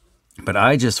competition. But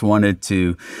I just wanted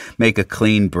to make a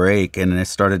clean break, and I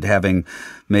started having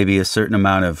maybe a certain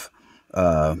amount of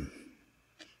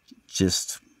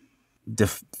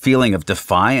feeling of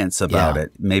defiance about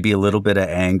it. Maybe a little bit of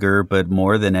anger, but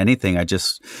more than anything, I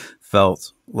just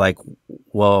felt like,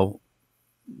 well,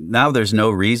 now there's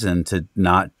no reason to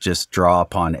not just draw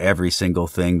upon every single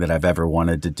thing that I've ever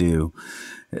wanted to do.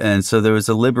 And so there was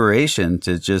a liberation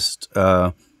to just,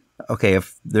 okay,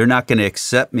 if they're not going to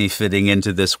accept me fitting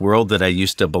into this world that I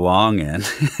used to belong in,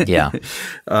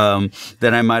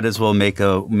 then I might as well make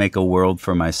a world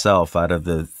for myself out of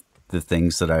the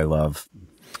things that I love.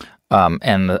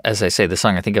 And as I say, the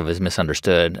song I think of is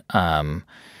Misunderstood.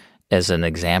 As an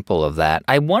example of that.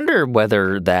 I wonder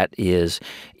whether that is,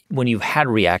 when you've had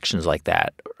reactions like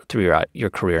that throughout your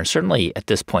career, and certainly at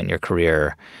this point in your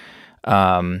career,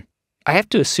 I have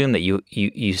to assume that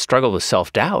you struggle with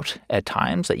self-doubt at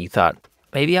times, that you thought,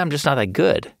 maybe I'm just not that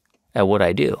good at what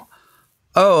I do.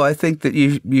 Oh, I think that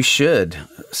you should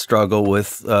struggle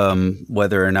with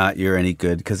whether or not you're any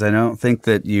good, because I don't think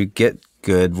that you get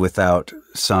good without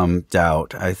some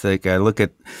doubt. I think I look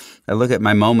at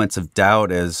my moments of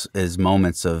doubt as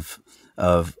moments of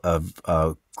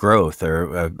growth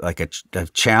or like a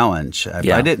challenge. If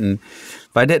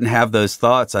I didn't have those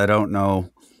thoughts, I don't know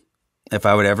if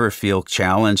I would ever feel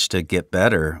challenged to get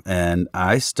better. And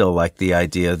I still like the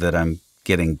idea that I'm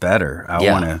getting better. I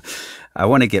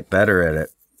want to get better at it.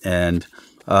 And,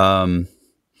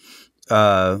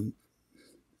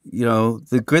 you know,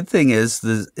 the good thing is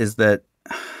that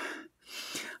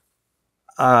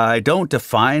I don't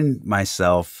define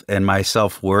myself and my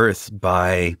self-worth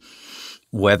by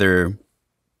whether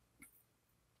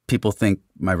people think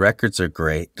my records are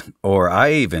great, or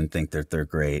I even think that they're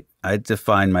great. I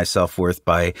define my self-worth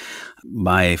by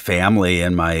my family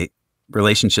and my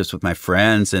relationships with my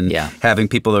friends, and having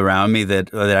people around me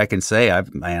that I can say,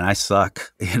 man, I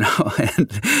suck, you know,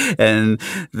 and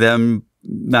them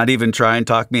not even try and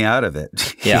talk me out of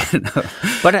it. Yeah. You know?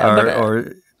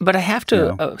 But I have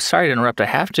to, sorry to interrupt, I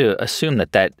have to assume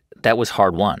that was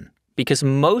hard won, because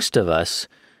most of us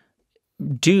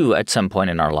do at some point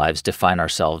in our lives define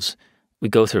ourselves. We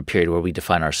go through a period where we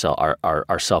define our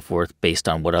self-worth based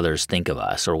on what others think of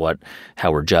us, or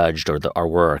how we're judged, or our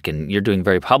work. And you're doing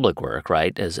very public work,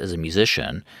 right, as a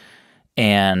musician.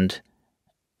 And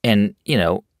you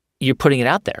know, you're putting it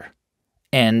out there.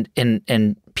 And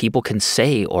people can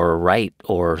say or write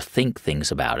or think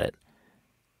things about it.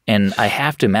 And I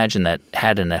have to imagine that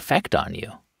had an effect on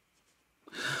you.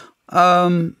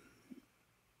 I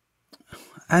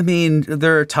mean,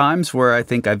 there are times where I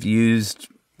think I've used,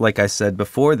 like I said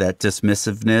before, that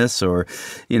dismissiveness, or,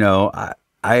 you know,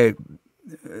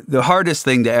 the hardest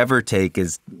thing to ever take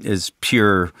is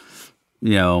pure,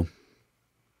 you know,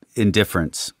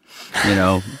 indifference. You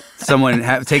know, someone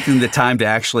taking the time to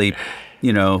actually,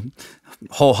 you know,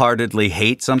 wholeheartedly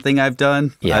hate something I've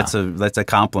done. Yeah. That's a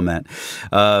compliment.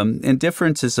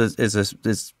 Indifference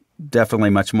is definitely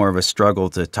much more of a struggle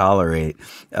to tolerate.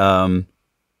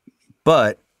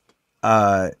 But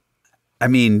I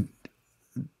mean,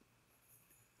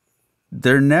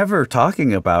 they're never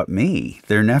talking about me.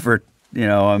 They're never, you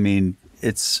know, I mean,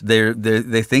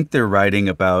 they think they're writing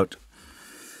about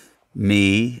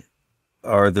me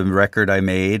or the record I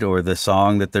made or the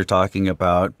song that they're talking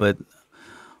about, but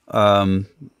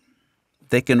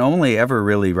they can only ever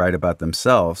really write about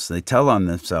themselves. They tell on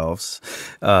themselves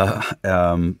in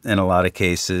a lot of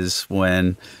cases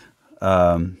when,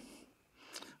 I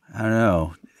don't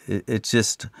know,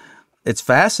 it's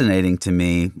fascinating to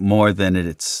me more than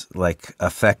it's like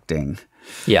affecting.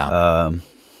 Yeah.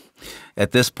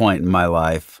 At this point in my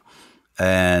life,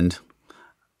 and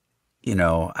you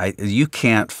know, you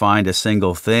can't find a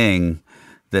single thing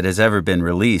that has ever been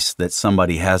released that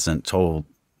somebody hasn't told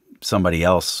somebody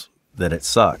else that it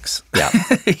sucks. Yeah.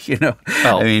 You know,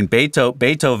 I mean,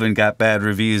 Beethoven got bad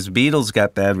reviews, Beatles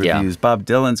got bad reviews, Bob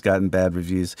Dylan's gotten bad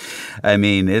reviews. I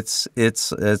mean, it's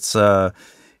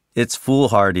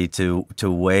foolhardy to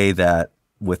weigh that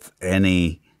with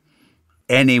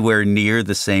anywhere near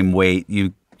the same weight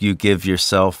you give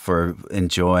yourself for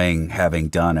enjoying having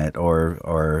done it,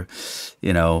 or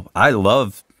you know, I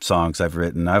love songs I've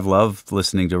written. I've loved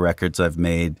listening to records I've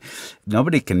made.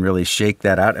 Nobody can really shake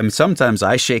that out. I mean, sometimes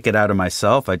I shake it out of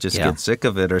myself. I just get sick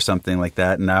of it or something like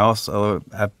that. And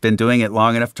I've been doing it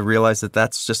long enough to realize that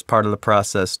that's just part of the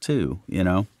process too, you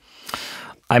know?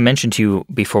 I mentioned to you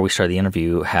before we started the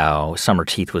interview how Summer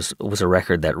Teeth was a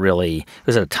record that really, it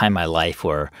was at a time in my life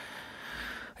where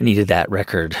I needed that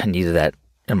record. I needed that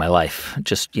in my life.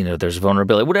 Just, you know, there's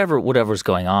vulnerability, whatever's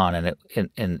going on,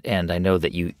 and I know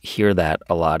that you hear that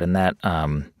a lot. And that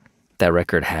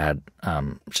record had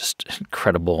just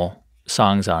incredible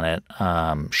songs on it,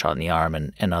 "Shot in the Arm"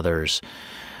 and others.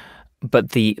 But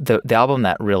the album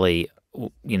that really,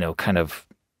 you know, kind of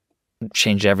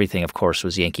changed everything, of course,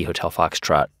 was Yankee Hotel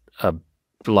Foxtrot. A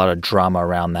lot of drama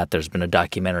around that. There's been a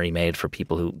documentary made for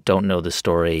people who don't know the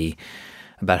story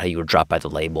about how you were dropped by the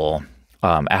label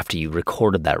after you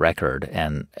recorded that record,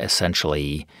 and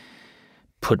essentially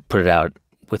put it out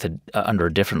with under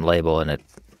a different label, and it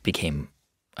became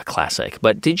a classic.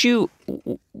 But did you,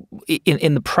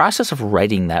 in the process of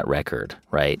writing that record,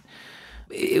 right?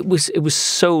 It was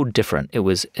so different. It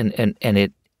was and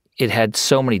it had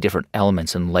so many different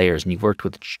elements and layers, and you worked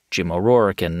with Jim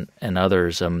O'Rourke and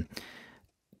others.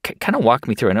 Kind of walk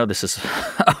me through. I know this is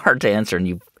hard to answer, and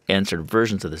you've answered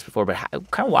versions of this before, but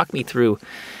kind of walk me through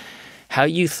how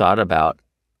you thought about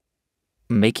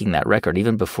making that record,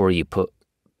 even before you put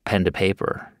pen to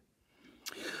paper.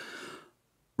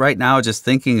 Right now, just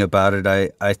thinking about it,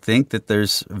 I think that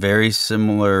there's very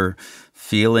similar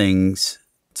feelings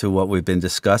to what we've been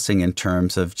discussing in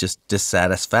terms of just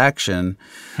dissatisfaction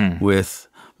with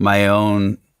my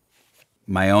own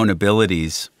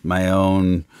abilities, my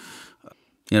own,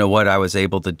 you know, what I was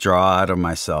able to draw out of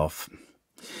myself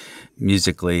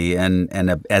musically and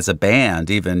as a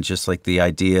band, even just like the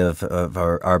idea of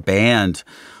our band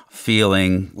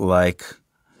feeling like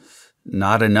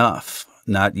not enough,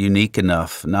 not unique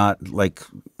enough, not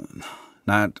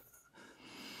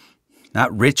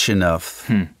rich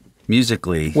enough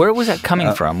musically. Where was that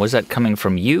coming from? Was that coming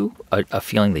from you, a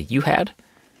feeling that you had?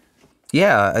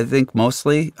 Yeah, I think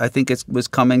mostly. I think it was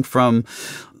coming from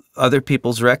other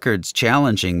people's records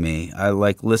challenging me. I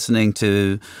like listening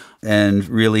to and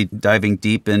really diving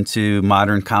deep into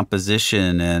modern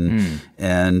composition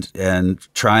and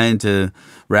trying to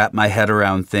wrap my head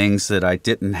around things that I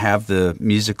didn't have the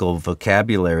musical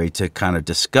vocabulary to kind of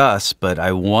discuss, but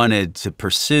I wanted to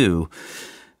pursue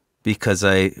because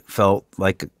I felt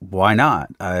like, why not?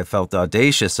 I felt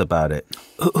audacious about it.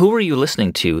 Who were you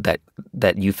listening to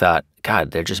that you thought,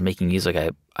 God, they're just making music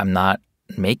I'm not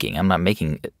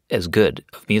making as good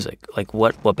of music? Like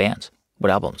what bands? What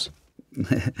albums?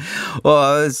 Well,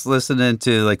 I was listening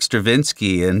to like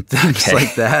Stravinsky and things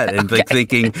like that, and like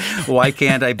thinking, why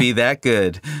can't I be that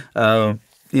good? I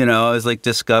was like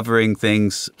discovering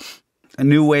things,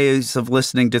 new ways of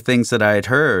listening to things that I had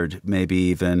heard, maybe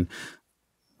even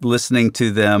listening to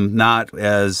them not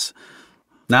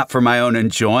for my own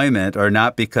enjoyment or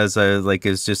not because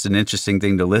it's just an interesting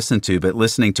thing to listen to, but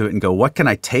listening to it and go, what can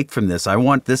I take from this? I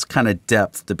want this kind of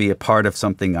depth to be a part of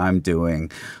something I'm doing.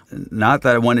 Not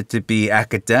that I want it to be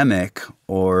academic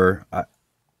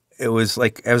it was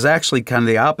actually kind of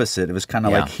the opposite. It was kind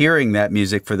of like hearing that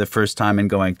music for the first time and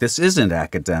going, this isn't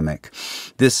academic.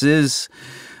 This is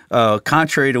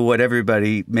contrary to what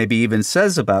everybody maybe even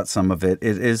says about some of it,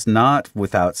 it is not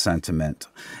without sentiment.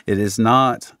 It is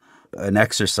not an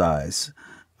exercise.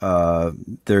 I'm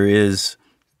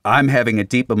having a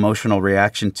deep emotional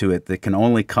reaction to it that can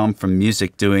only come from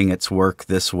music doing its work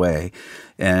this way.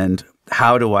 And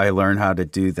how do I learn how to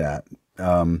do that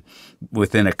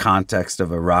within a context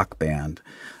of a rock band?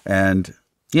 And,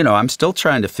 I'm still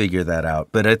trying to figure that out.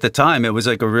 But at the time, it was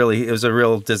a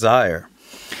real desire.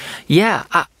 Yeah.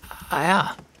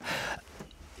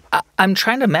 I'm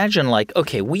trying to imagine, like,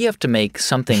 okay, we have to make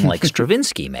something like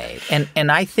Stravinsky made.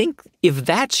 And I think if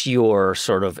that's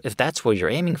if that's what you're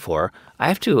aiming for, I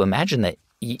have to imagine that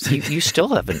you still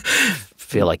haven't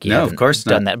feel like you haven't of course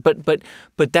done not. that.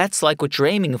 But that's like what you're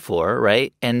aiming for,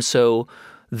 right? And so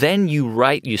then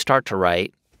you start to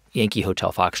write Yankee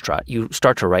Hotel Foxtrot. You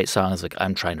start to write songs like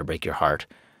I'm Trying to Break Your Heart.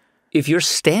 If your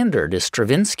standard is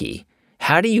Stravinsky,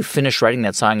 how do you finish writing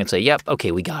that song and say, yep,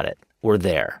 okay, we got it. We're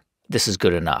there. This is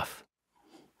good enough?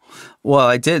 Well,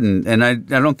 I didn't. And I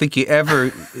don't think you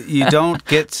don't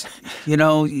get,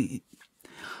 the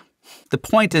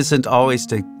point isn't always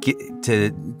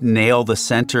to nail the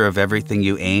center of everything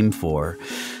you aim for.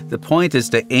 The point is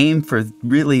to aim for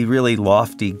really, really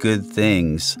lofty, good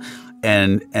things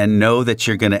and know that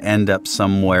you're going to end up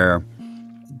somewhere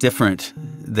different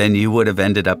than you would have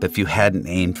ended up if you hadn't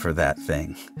aimed for that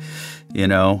thing.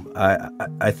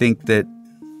 I think that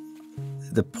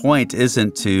the point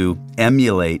isn't to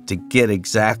emulate, to get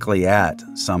exactly at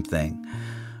something,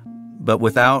 but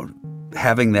without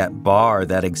having that bar,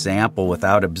 that example,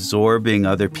 without absorbing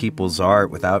other people's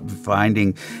art, without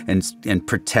finding and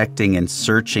protecting and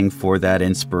searching for that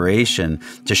inspiration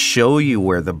to show you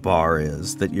where the bar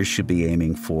is that you should be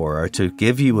aiming for, or to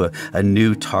give you a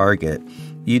new target,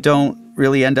 you don't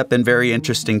really end up in very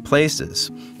interesting places.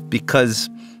 Because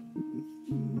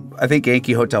I think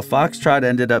Yankee Hotel Foxtrot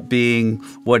ended up being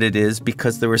what it is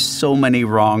because there were so many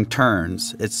wrong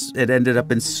turns. It ended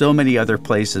up in so many other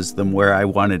places than where I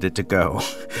wanted it to go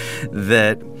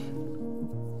that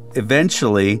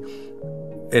eventually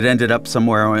it ended up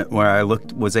somewhere where I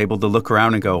was able to look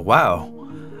around and go, wow,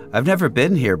 I've never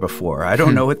been here before. I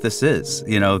don't know what this is.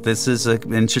 This is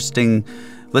an interesting,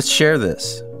 let's share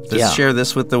this. Let's share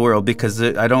this with the world because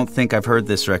I don't think I've heard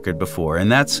this record before.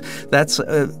 And that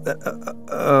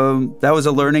was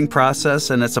a learning process,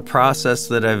 and it's a process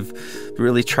that I've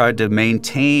really tried to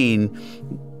maintain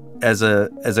as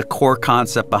a core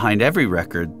concept behind every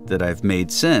record that I've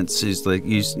made since. Is like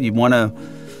you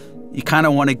kind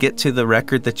of want to get to the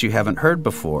record that you haven't heard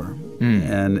before,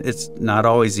 and it's not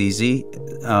always easy.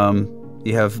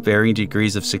 You have varying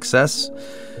degrees of success,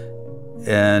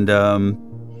 and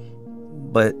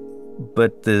but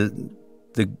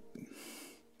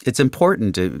it's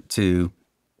important to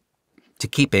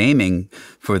keep aiming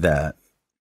for that.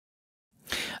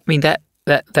 I mean, that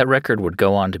record would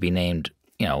go on to be named,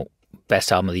 best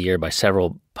album of the year by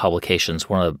several publications,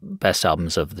 one of the best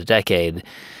albums of the decade.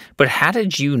 But how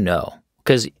did you know?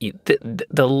 Because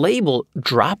the label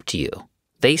dropped you.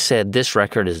 They said this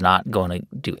record is not going to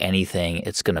do anything.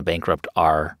 It's going to bankrupt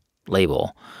our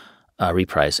label,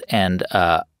 Reprise. And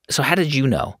so how did you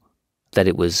know that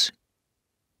it was,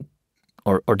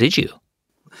 or did you?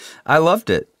 I loved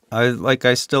it.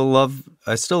 I still love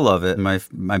it. My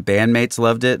bandmates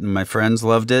loved it, and my friends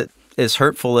loved it. As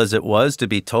hurtful as it was to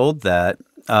be told that,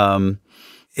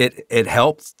 it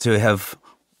helped to have,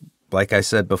 like I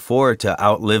said before, to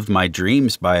outlive my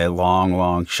dreams by a long,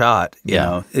 long shot. You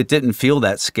know, it didn't feel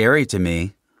that scary to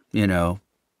me. You know,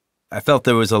 I felt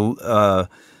there was a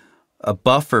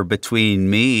buffer between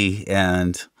me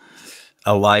and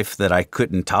a life that I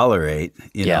couldn't tolerate.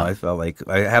 You know, I felt like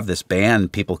I have this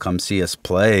band, people come see us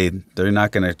play. They're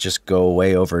not going to just go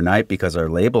away overnight because our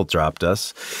label dropped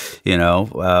us. You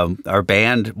know, our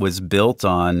band was built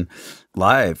on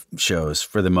live shows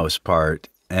for the most part,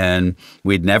 and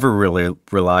we'd never really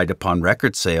relied upon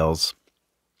record sales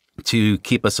to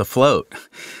keep us afloat.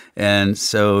 And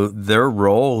so their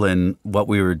role in what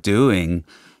we were doing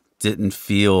didn't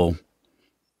feel,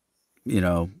 you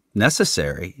know,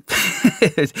 necessary,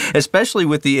 especially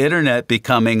with the internet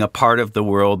becoming a part of the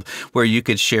world where you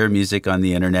could share music on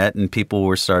the internet and people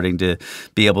were starting to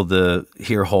be able to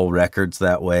hear whole records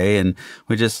that way. And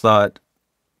we just thought,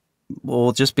 well,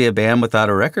 we'll just be a band without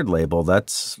a record label. That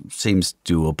seems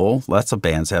doable. Lots of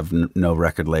bands have no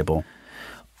record label.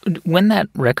 When that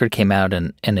record came out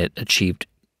and it achieved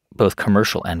both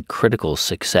commercial and critical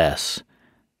success,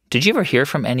 did you ever hear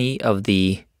from any of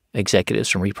the executives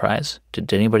from Reprise?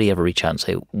 Did anybody ever reach out and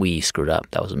say, we screwed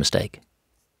up, that was a mistake?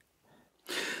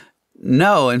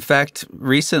 No. In fact,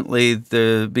 recently,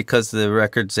 because the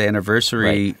record's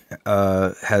anniversary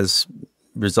has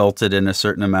resulted in a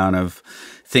certain amount of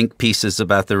think pieces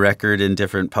about the record in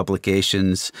different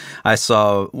publications, I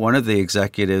saw one of the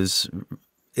executives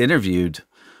interviewed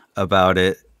about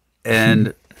it,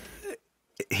 and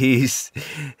his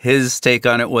take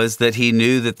on it was that he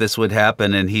knew that this would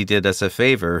happen and he did us a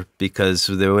favor because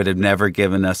they would have never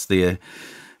given us the,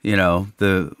 you know,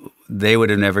 they would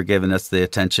have never given us the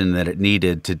attention that it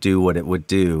needed to do what it would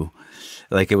do.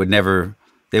 Like they would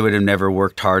have never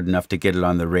worked hard enough to get it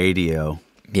on the radio.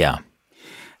 Yeah.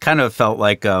 Kind of felt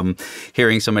like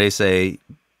hearing somebody say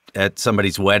at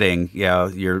somebody's wedding,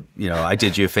 I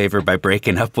did you a favor by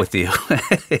breaking up with you.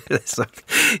 It's like,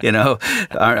 you know,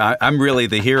 I'm really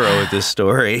the hero of this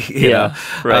story. You know?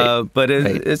 Right. But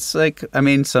it's like, I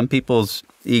mean, some people's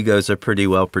egos are pretty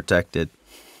well protected.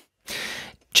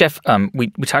 Jeff, we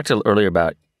talked earlier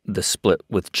about the split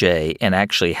with Jay and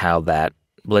actually how that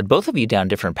led both of you down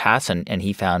different paths, and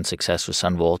he found success with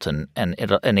Son Volt, and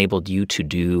it enabled you to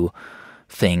do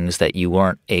things that you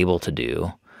weren't able to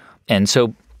do. And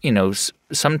so, you know,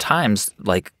 sometimes,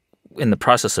 like in the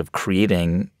process of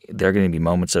creating, there are going to be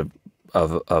moments of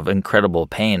incredible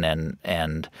pain,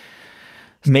 and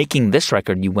making this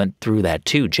record, you went through that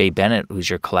too. Jay Bennett, who's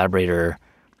your collaborator,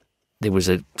 there was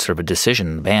a sort of a decision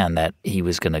in the band that he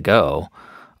was going to go,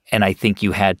 and I think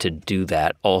you had to do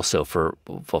that also for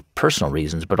personal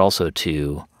reasons, but also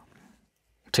to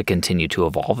continue to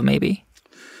evolve, maybe.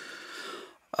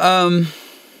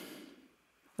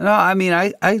 No, I mean,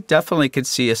 I definitely could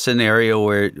see a scenario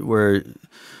where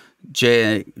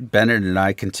Jay Bennett and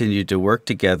I continued to work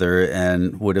together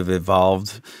and would have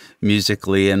evolved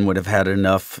musically and would have had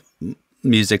enough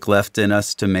music left in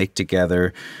us to make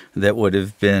together that would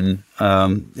have been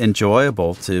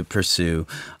enjoyable to pursue.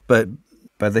 But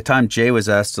by the time Jay was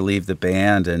asked to leave the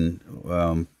band and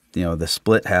you know, the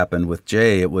split happened with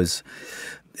Jay, it was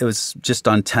just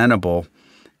untenable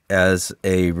as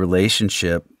a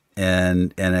relationship.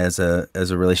 And as a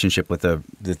relationship with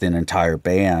an entire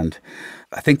band.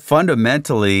 I think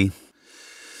fundamentally,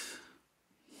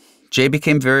 Jay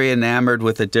became very enamored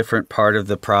with a different part of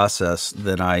the process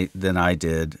than I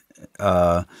did.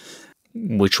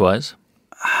 Which was?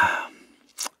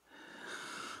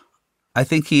 I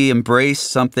think he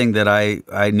embraced something that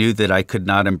I knew that I could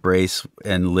not embrace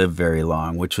and live very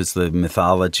long, which was the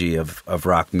mythology of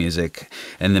rock music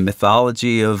and the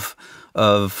mythology of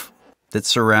that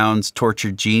surrounds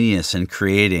tortured genius and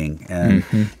creating. And,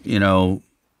 you know,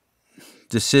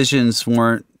 decisions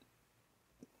weren't,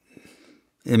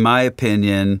 in my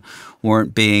opinion,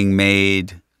 weren't being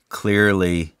made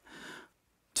clearly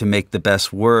to make the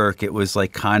best work. It was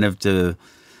like kind of to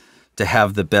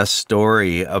have the best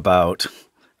story about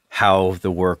how the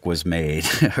work was made.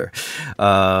 You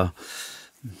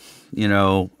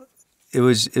know, it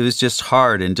was just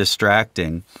hard and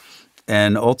distracting.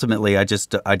 And ultimately, I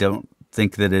don't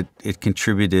think that it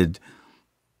contributed.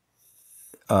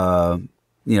 You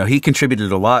know, he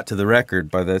contributed a lot to the record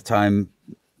by the time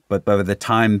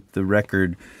the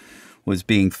record was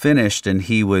being finished and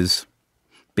he was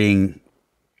being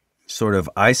sort of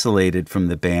isolated from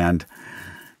the band,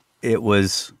 it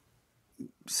was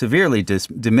severely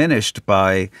diminished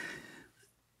by,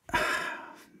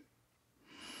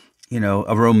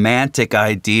 a romantic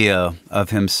idea of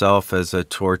himself as a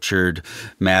tortured,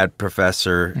 mad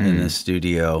professor in the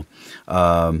studio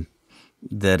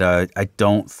that I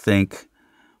don't think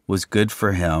was good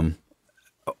for him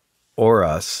or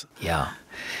us. Yeah.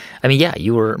 I mean, yeah,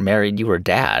 you were married, you were a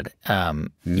dad. And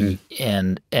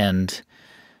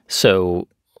so,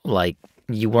 like,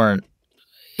 you weren't,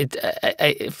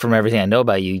 from everything I know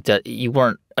about you, you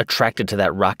weren't attracted to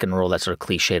that rock and roll, that sort of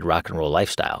cliched rock and roll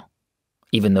lifestyle,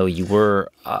 even though you were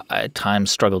at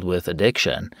times struggled with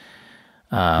addiction.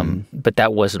 But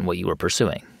that wasn't what you were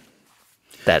pursuing,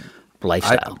 that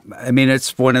lifestyle. I mean,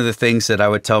 it's one of the things that I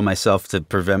would tell myself to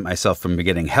prevent myself from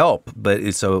getting help.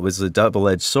 But so it was a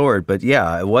double-edged sword. But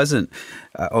yeah, it wasn't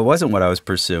what I was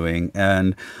pursuing,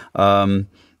 and it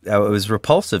was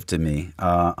repulsive to me.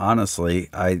 Honestly,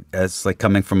 as like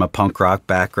coming from a punk rock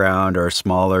background or a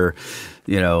smaller,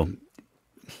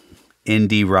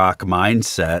 indie rock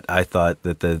mindset, I thought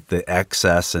that the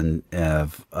excess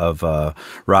of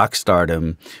rock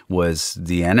stardom was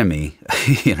the enemy.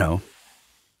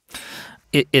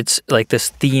 It's like this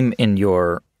theme in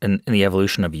the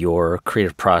evolution of your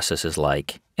creative process is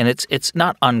like, and it's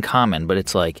not uncommon, but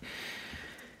it's like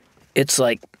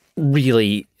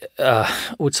really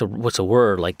what's a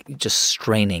word, like just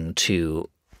straining to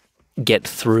get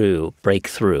through, break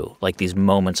through, like these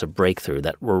moments of breakthrough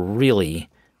that were really,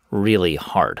 really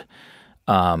hard.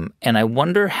 And I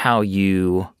wonder how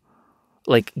you,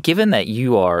 like, given that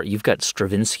you've got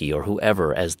Stravinsky or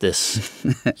whoever as this,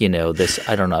 this,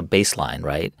 I don't know, baseline,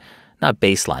 right? Not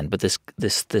baseline, but this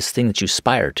thing that you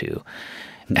aspire to.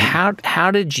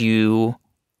 How did you?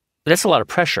 That's a lot of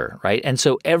pressure, right? And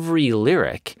so every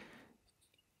lyric,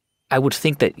 I would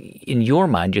think that in your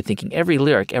mind you're thinking every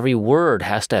lyric, every word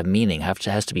has to have meaning,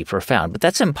 has to be profound. But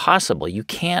that's impossible. You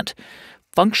can't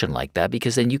function like that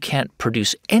because then you can't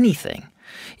produce anything.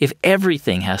 If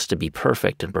everything has to be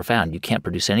perfect and profound, you can't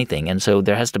produce anything. And so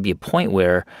there has to be a point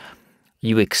where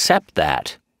you accept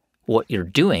that what you're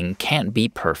doing can't be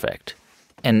perfect.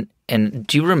 And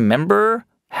do you remember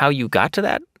how you got to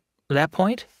that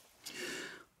point?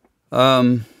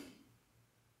 I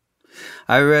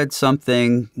read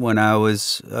something when I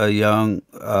was young,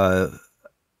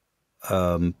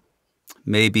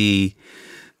 maybe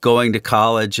going to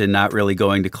college and not really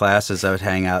going to classes. I would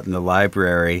hang out in the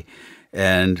library.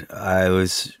 And I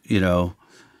was,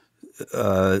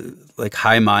 like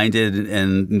high-minded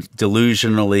and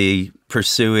delusionally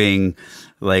pursuing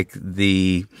like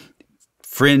the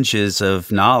fringes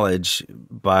of knowledge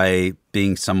by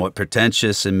being somewhat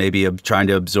pretentious and maybe trying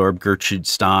to absorb Gertrude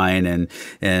Stein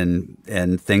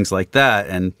and things like that.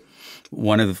 And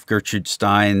one of Gertrude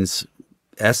Stein's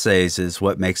essays is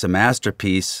 "What Makes a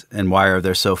Masterpiece and Why Are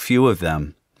There So Few of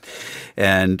Them?"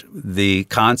 And the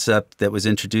concept that was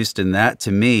introduced in that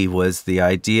to me was the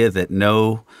idea that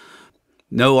no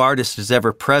artist is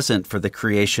ever present for the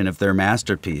creation of their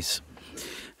masterpiece.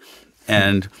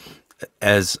 And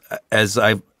as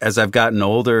I've gotten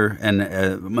older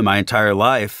and my entire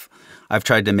life, I've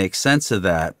tried to make sense of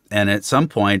that. And at some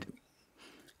point,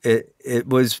 it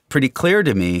was pretty clear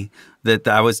to me that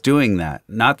I was doing that.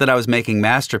 Not that I was making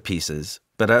masterpieces,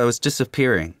 but I was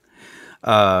disappearing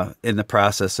in the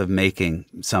process of making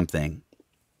something.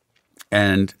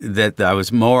 And that I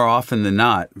was more often than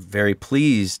not very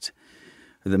pleased,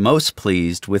 the most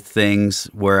pleased with things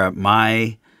where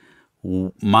my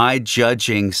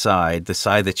judging side, the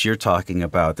side that you're talking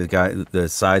about, the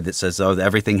side that says, oh,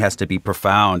 everything has to be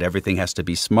profound, everything has to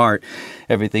be smart,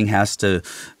 everything has to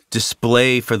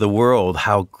display for the world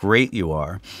how great you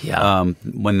are. Yeah.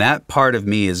 When that part of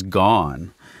me is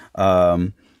gone,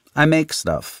 I make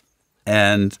stuff.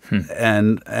 And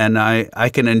I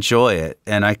can enjoy it,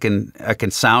 and I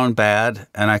can sound bad,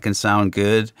 and I can sound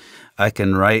good. I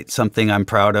can write something I'm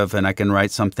proud of, and I can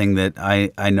write something that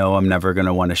I know I'm never going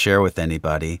to want to share with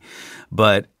anybody.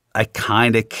 But I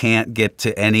kind of can't get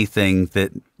to anything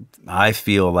that I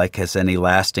feel like has any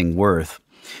lasting worth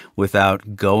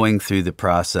without going through the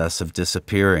process of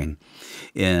disappearing.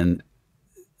 And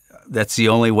that's the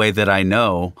only way that I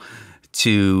know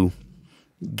to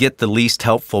get the least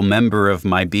helpful member of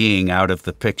my being out of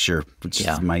the picture, which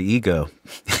is my ego.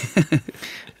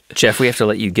 Jeff, we have to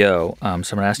let you go. So I'm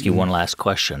going to ask you one last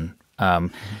question.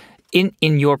 In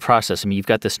your process, I mean, you've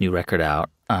got this new record out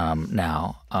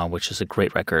now, which is a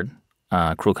great record,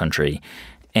 Cruel Country.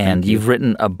 And you've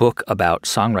written a book about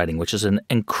songwriting, which is an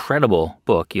incredible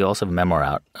book. You also have a memoir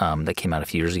out that came out a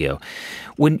few years ago.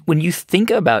 When you think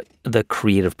about the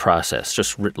creative process,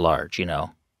 just writ large,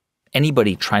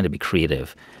 anybody trying to be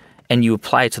creative, and you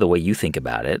apply it to the way you think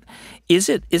about it, is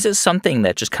it something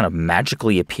that just kind of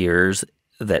magically appears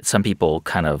that some people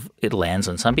it lands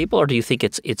on some people, or do you think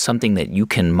it's something that you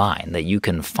can mine, that you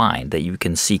can find, that you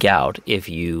can seek out if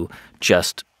you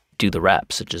just do the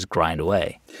reps, just grind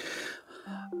away?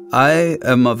 I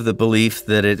am of the belief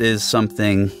that it is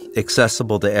something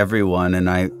accessible to everyone, and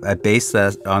I base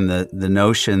that on the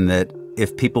notion that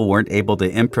if people weren't able to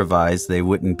improvise, they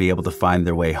wouldn't be able to find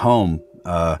their way home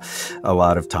a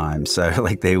lot of times.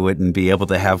 Like they wouldn't be able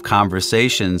to have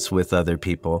conversations with other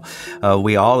people.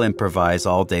 We all improvise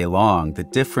all day long. The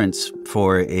difference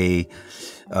for a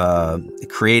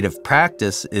creative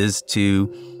practice is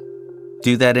to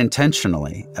do that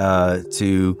intentionally,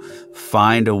 to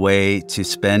find a way to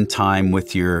spend time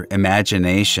with your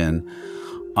imagination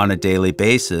on a daily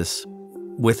basis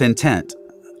with intent.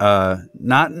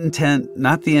 Not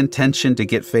the intention to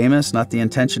get famous, not the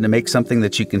intention to make something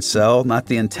that you can sell, not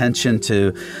the intention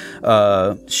to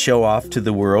show off to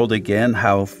the world again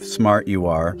how smart you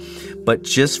are, but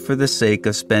just for the sake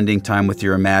of spending time with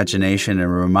your imagination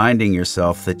and reminding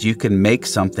yourself that you can make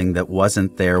something that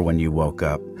wasn't there when you woke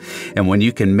up. And when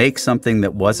you can make something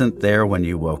that wasn't there when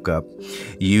you woke up,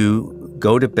 you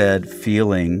go to bed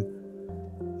feeling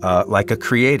like a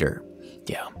creator.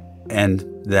 Yeah. And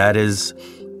that is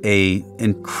a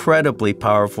incredibly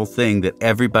powerful thing that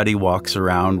everybody walks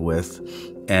around with.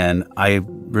 And I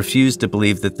refuse to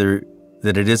believe that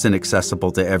it isn't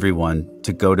accessible to everyone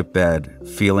to go to bed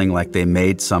feeling like they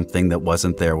made something that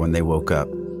wasn't there when they woke up.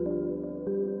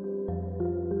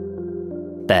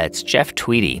 That's Jeff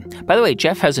Tweedy. By the way,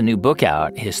 Jeff has a new book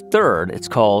out, his third. It's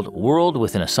called World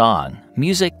Within a Song,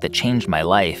 Music That Changed My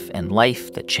Life and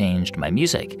Life That Changed My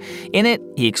Music. In it,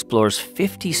 he explores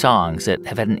 50 songs that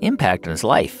have had an impact on his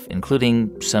life, including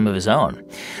some of his own.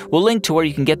 We'll link to where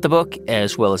you can get the book,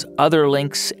 as well as other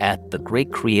links at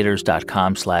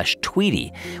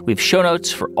thegreatcreators.com/Tweedy. We have show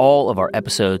notes for all of our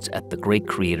episodes at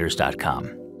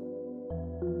thegreatcreators.com.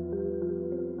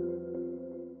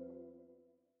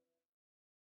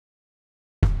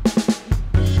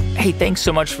 Hey, thanks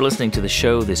so much for listening to the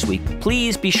show this week.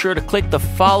 Please be sure to click the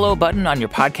follow button on your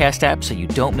podcast app so you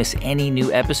don't miss any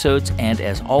new episodes. And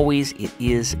as always, it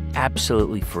is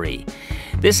absolutely free.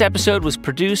 This episode was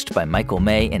produced by Michael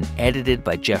May and edited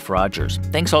by Jeff Rogers.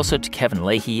 Thanks also to Kevin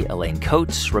Leahy, Elaine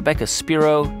Coates, Rebecca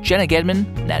Spiro, Jenna Gedman,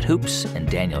 Nat Hoops, and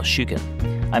Daniel Shukin.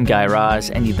 I'm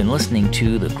𝐥𝐤𝐤𝐤, and you've been listening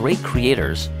to The Great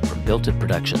Creators from Built It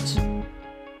Productions.